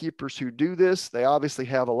U.S. beekeepers who do this. They obviously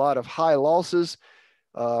have a lot of high losses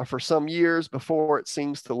for some years before it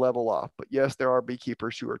seems to level off. But yes, there are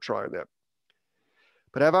beekeepers who are trying that.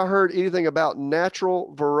 But have I heard anything about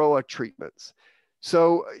natural Varroa treatments?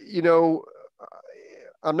 So,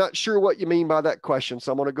 I'm not sure what you mean by that question,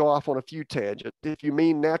 so I'm going to go off on a few tangents. If you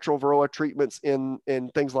mean natural Varroa treatments in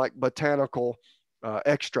things like botanical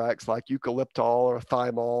extracts like eucalyptol or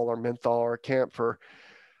thymol or menthol or camphor,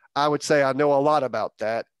 I would say I know a lot about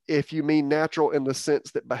that. If you mean natural in the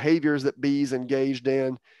sense that behaviors that bees engaged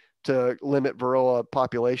in to limit Varroa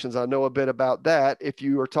populations, I know a bit about that. If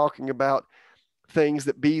you are talking about things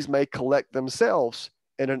that bees may collect themselves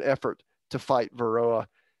in an effort to fight Varroa,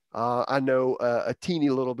 I know a teeny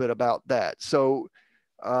little bit about that. So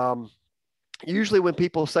usually when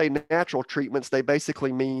people say natural treatments, they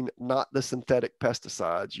basically mean not the synthetic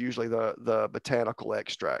pesticides, usually the botanical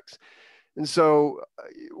extracts. And so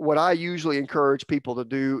what I usually encourage people to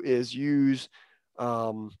do is use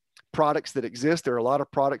products that exist. There are a lot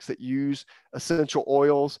of products that use essential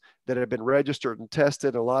oils that have been registered and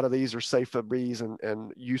tested. A lot of these are safe for bees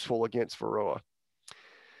and useful against Varroa.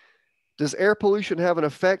 Does air pollution have an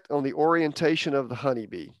effect on the orientation of the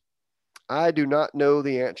honeybee? I do not know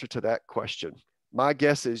the answer to that question. My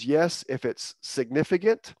guess is yes, if it's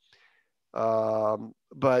significant,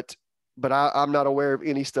 but I'm not aware of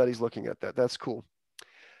any studies looking at that. That's cool.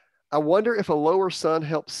 I wonder if a lower sun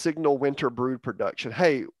helps signal winter brood production.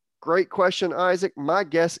 Hey, great question, Isaac. My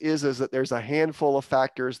guess is that there's a handful of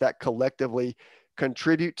factors that collectively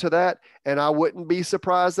contribute to that, and I wouldn't be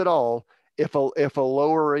surprised at all if a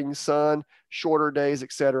lowering sun, shorter days,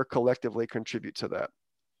 etc., collectively contribute to that.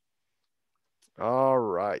 All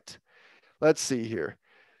right. Let's see here.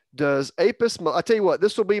 Does Apis, I tell you what,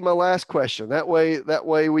 this will be my last question. That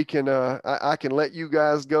way we can, I can let you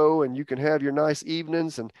guys go and you can have your nice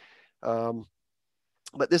evenings. And,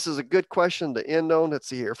 but this is a good question to end on. Let's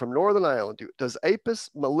see here. From Northern Ireland, does Apis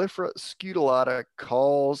mellifera scutellata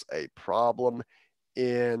cause a problem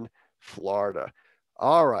in Florida?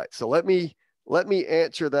 All right. So let me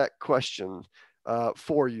answer that question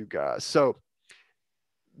for you guys. So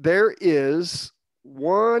there is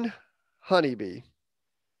one honeybee,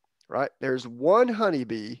 right? There's one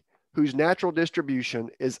honeybee whose natural distribution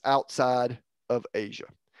is outside of Asia.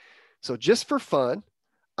 So just for fun,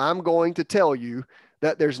 I'm going to tell you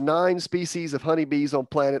that there's 9 species of honeybees on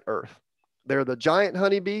planet Earth. They're the giant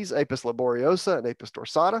honeybees, Apis laboriosa and Apis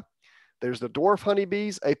dorsata. There's the dwarf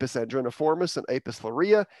honeybees, Apis andreniformis and Apis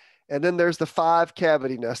florea. And then there's the 5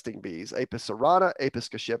 cavity nesting bees, Apis cerata, Apis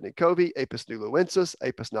kashevnikovi, Apis nuluensis,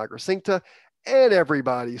 Apis nigricincta, and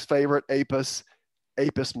everybody's favorite Apis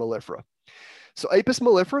mellifera. So Apis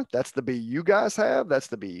mellifera, that's the bee you guys have. That's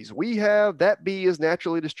the bees we have. That bee is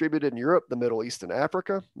naturally distributed in Europe, the Middle East, and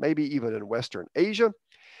Africa, maybe even in Western Asia.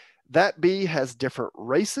 That bee has different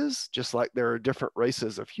races, just like there are different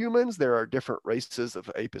races of humans. There are different races of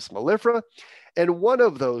Apis mellifera. And one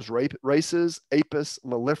of those races, Apis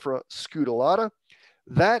mellifera scutellata,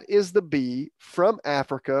 that is the bee from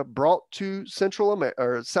Africa brought to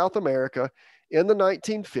South America in the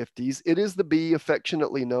 1950s. It is the bee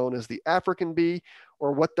affectionately known as the African bee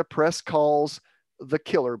or what the press calls the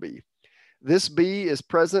killer bee. This bee is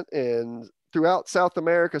present throughout South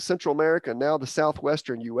America, Central America, and now the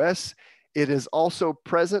southwestern US. It is also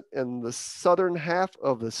present in the southern half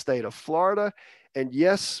of the state of Florida. And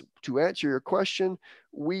yes, to answer your question,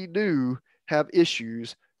 we do have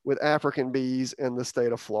issues with African bees in the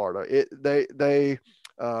state of Florida. They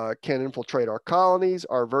can infiltrate our colonies.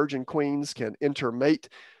 Our virgin queens can intermate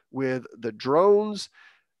with the drones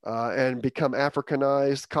and become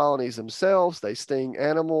Africanized colonies themselves. They sting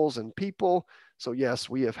animals and people. So yes,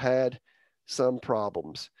 we have had some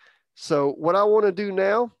problems. So what I want to do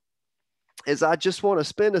now is I just want to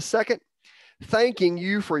spend a second thanking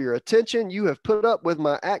you for your attention. You have put up with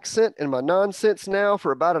my accent and my nonsense now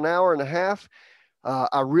for about an hour and a half.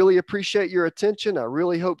 I really appreciate your attention. I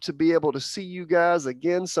really hope to be able to see you guys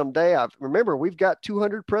again someday. Remember, we've got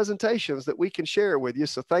 200 presentations that we can share with you.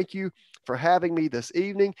 So thank you for having me this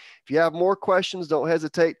evening. If you have more questions, don't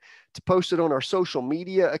hesitate to post it on our social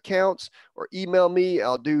media accounts or email me.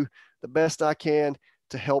 I'll do the best I can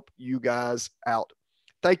to help you guys out.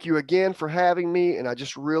 Thank you again for having me. And I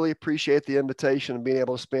just really appreciate the invitation and being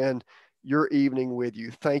able to spend your evening with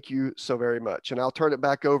you. Thank you so very much. And I'll turn it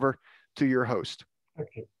back over to your host.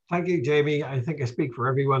 Okay. Thank you, Jamie. I think I speak for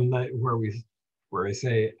everyone where I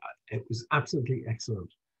say it was absolutely excellent.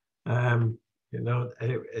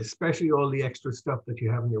 Especially all the extra stuff that you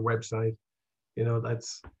have on your website.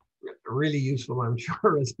 That's really useful. I'm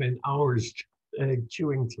sure I spent hours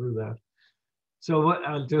chewing through that. So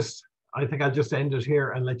I think I'll just end it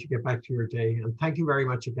here and let you get back to your day. And thank you very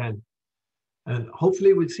much again. And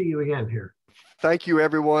hopefully we'll see you again here. Thank you,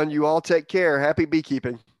 everyone. You all take care. Happy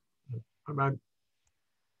beekeeping. Bye-bye.